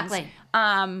things. Exactly.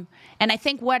 And I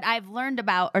think what I've learned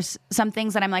about are some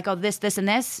things that I'm like, oh, this, and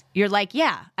this. You're like,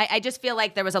 yeah. I just feel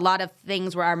like there was a lot of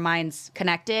things where our minds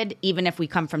connected, even if we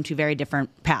come from 2 very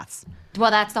different paths. Well,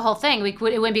 that's the whole thing. It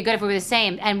wouldn't be good if we were the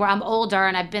same. And I'm older,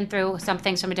 and I've been through some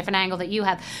things from a different angle that you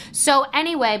have. So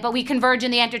anyway, but we converge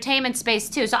in the entertainment space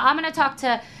too. So I'm going to talk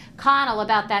to Connell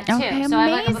about that too. Okay, so I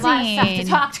have a lot of stuff to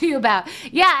talk to you about.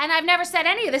 Yeah, and I've never said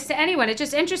any of this to anyone. It's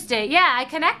just interesting. Yeah, I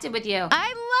connected with you. I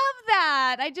love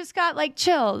that. I just got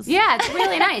chills. Yeah, it's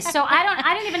really nice. So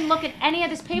I didn't even look at any of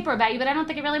this paper about you, but I don't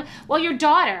think it really. Well, your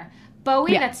daughter,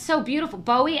 Bowie. Yeah. That's so beautiful.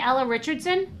 Bowie, Ella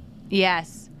Richardson.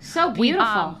 Yes. So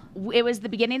beautiful. It was the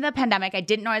beginning of the pandemic. I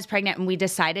didn't know I was pregnant, and we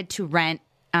decided to rent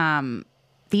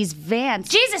these vans.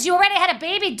 Jesus, you already had a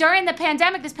baby during the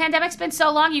pandemic. This pandemic's been so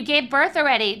long. You gave birth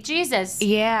already. Jesus.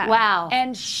 Yeah. Wow.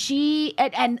 And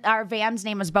and our van's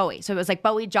name was Bowie. So it was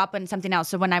Bowie, Joplin, something else.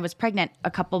 So when I was pregnant a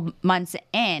couple months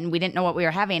in, we didn't know what we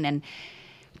were having. And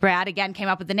Brad again came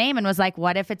up with the name and was like,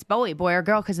 what if it's Bowie, boy or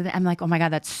girl? Because I'm like, oh my God,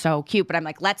 that's so cute. But I'm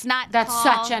like, let's not. That's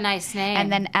such a nice name.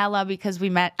 And then Ella, because we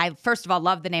met, I first of all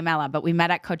love the name Ella, but we met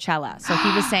at Coachella. So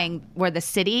he was saying, we're the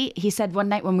city. He said one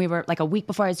night when we were a week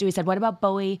before I was due, he said, what about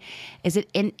Bowie? Is it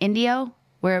in Indio?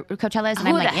 Where Coachella is? And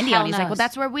I'm like, Indio. And he's like, well,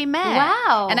 that's where we met.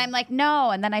 Wow. And I'm like,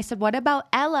 no. And then I said, what about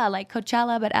Ella?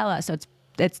 Coachella, but Ella. So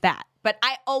it's that. But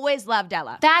I always loved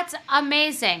Ella. That's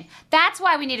amazing. That's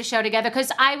why we need a show together,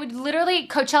 because I would literally,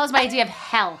 Coachella's my idea of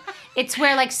hell. It's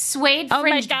where suede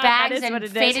fringed bags and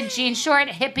faded jean short,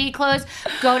 hippie clothes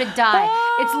go to die.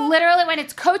 It's literally when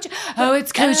it's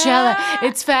it's Coachella,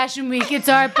 it's Fashion Week, it's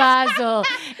Art Basel,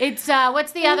 It's,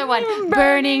 what's the other one?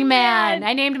 Burning Man.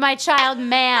 I named my child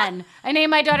Man. I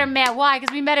named my daughter Man. Why?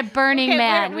 Because we met at Burning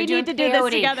Man. We need to do this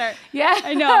together. Yeah.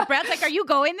 I know. Brad's like, are you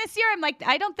going this year? I'm like,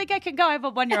 I don't think I can go. I have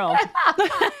a 1-year-old.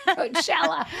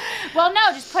 Coachella. Well,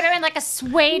 no, just put her in like a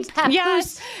suede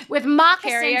papoose with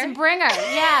moccasins and bring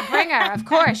her. Yeah, bring her. Of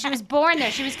course. She was born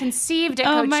there. She was conceived at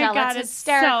Coachella. Oh, my God. It's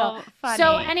hysterical. So funny.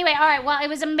 So anyway, all right. Well, it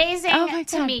was amazing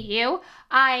to meet you.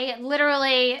 I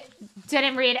literally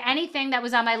didn't read anything that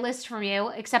was on my list from you,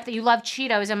 except that you love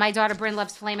Cheetos, and my daughter Bryn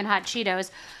loves Flamin' Hot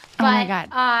Cheetos. But my God.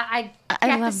 I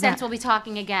get the sense we'll be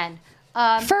talking again.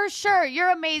 For sure. You're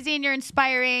amazing. You're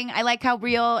inspiring. I like how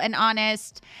real and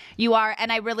honest you are.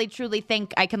 And I really, truly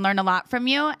think I can learn a lot from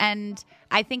you. And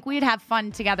I think we'd have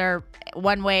fun together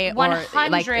one way 100, or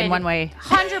like in one way.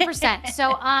 100%.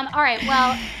 So, all right.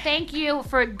 Well, thank you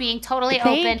for being totally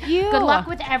open. Thank you. Good luck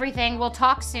with everything. We'll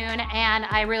talk soon. And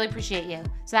I really appreciate you.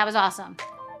 So that was awesome.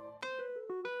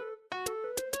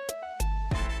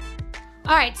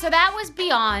 All right, so that was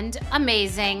beyond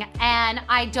amazing, and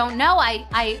I don't know,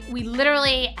 we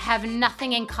literally have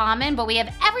nothing in common, but we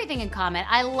have everything in common.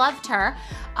 I loved her.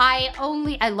 I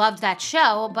loved that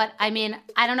show, but I mean,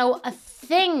 I don't know a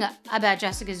thing about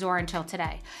Jessica Zor until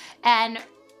today. And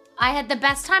I had the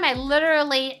best time. I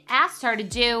literally asked her to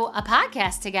do a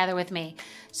podcast together with me.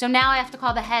 So now I have to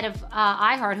call the head of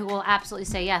iHeart, who will absolutely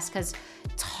say yes, because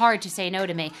it's hard to say no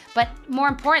to me. But more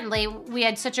importantly, we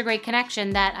had such a great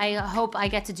connection that I hope I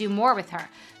get to do more with her.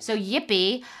 So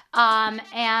yippee. And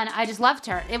I just loved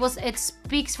her. It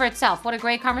speaks for itself. What a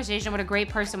great conversation. What a great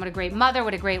person. What a great mother.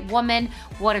 What a great woman.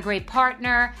 What a great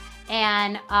partner.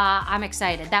 And I'm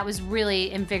excited. That was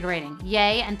really invigorating.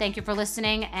 Yay, and thank you for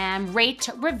listening. And rate,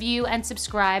 review, and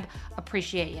subscribe.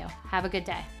 Appreciate you. Have a good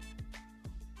day.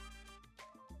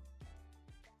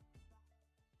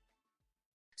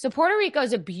 So Puerto Rico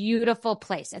is a beautiful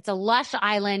place. It's a lush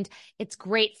island. It's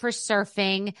great for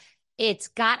surfing. It's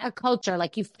got a culture.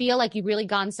 Like you feel like you've really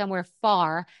gone somewhere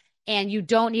far and you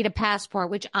don't need a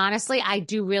passport, which honestly, I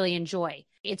do really enjoy.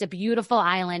 It's a beautiful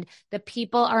island. The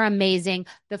people are amazing.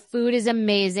 The food is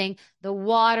amazing. The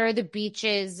water, the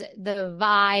beaches, the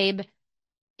vibe.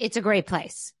 It's a great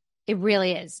place. It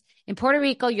really is. In Puerto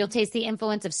Rico, you'll taste the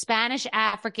influence of Spanish,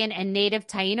 African, and native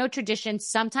Taino traditions,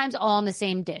 sometimes all in the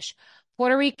same dish.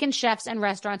 Puerto Rican chefs and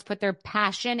restaurants put their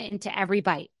passion into every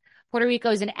bite. Puerto Rico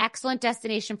is an excellent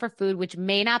destination for food, which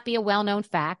may not be a well-known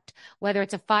fact. Whether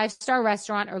it's a 5-star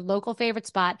restaurant or local favorite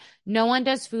spot, no one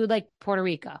does food like Puerto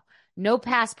Rico. No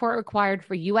passport required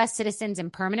for U.S. citizens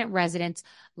and permanent residents.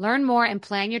 Learn more and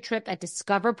plan your trip at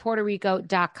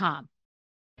discoverpuertorico.com.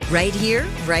 Right here,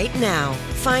 right now.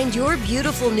 Find your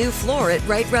beautiful new floor at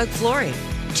Right Rug Flooring.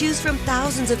 Choose from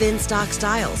thousands of in-stock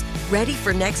styles, ready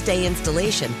for next day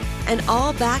installation, and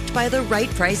all backed by the right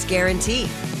price guarantee.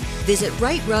 Visit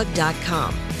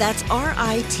rightrug.com. That's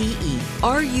RITERUG.com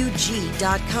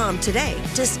today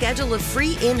to schedule a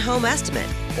free in-home estimate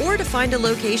or to find a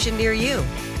location near you.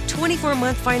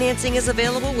 24-month financing is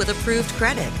available with approved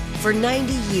credit. For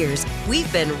 90 years, we've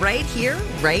been right here,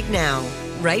 right now.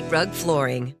 Right Rug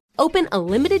Flooring. Open a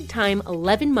limited-time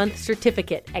 11-month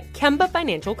certificate at Kemba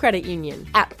Financial Credit Union.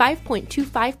 At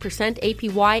 5.25%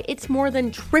 APY, it's more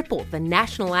than triple the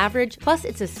national average, plus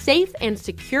it's a safe and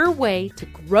secure way to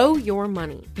grow your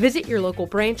money. Visit your local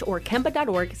branch or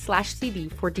kemba.org/CD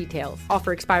for details.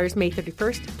 Offer expires May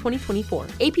 31st, 2024.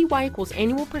 APY equals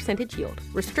annual percentage yield.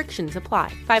 Restrictions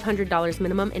apply. $500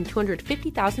 minimum and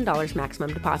 $250,000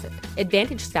 maximum deposit.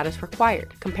 Advantage status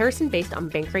required. Comparison based on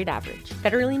bank rate average.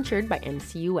 Federally insured by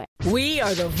NCUA. We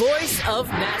are the voice of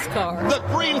NASCAR. The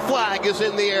green flag is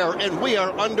in the air, and we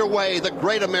are underway. The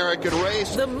Great American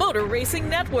Race. The Motor Racing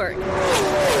Network.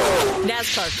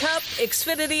 NASCAR Cup,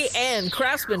 Xfinity, and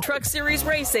Craftsman Truck Series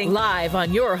Racing live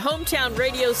on your hometown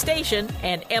radio station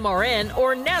and MRN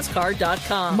or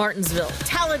NASCAR.com. Martinsville,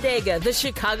 Talladega, the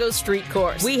Chicago Street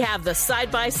Course. We have the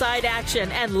side-by-side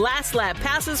action and last lap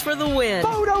passes for the win.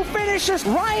 Photo finishes.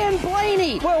 Ryan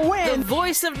Blaney will win. The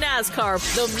voice of NASCAR,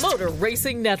 the Motor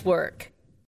Racing Network.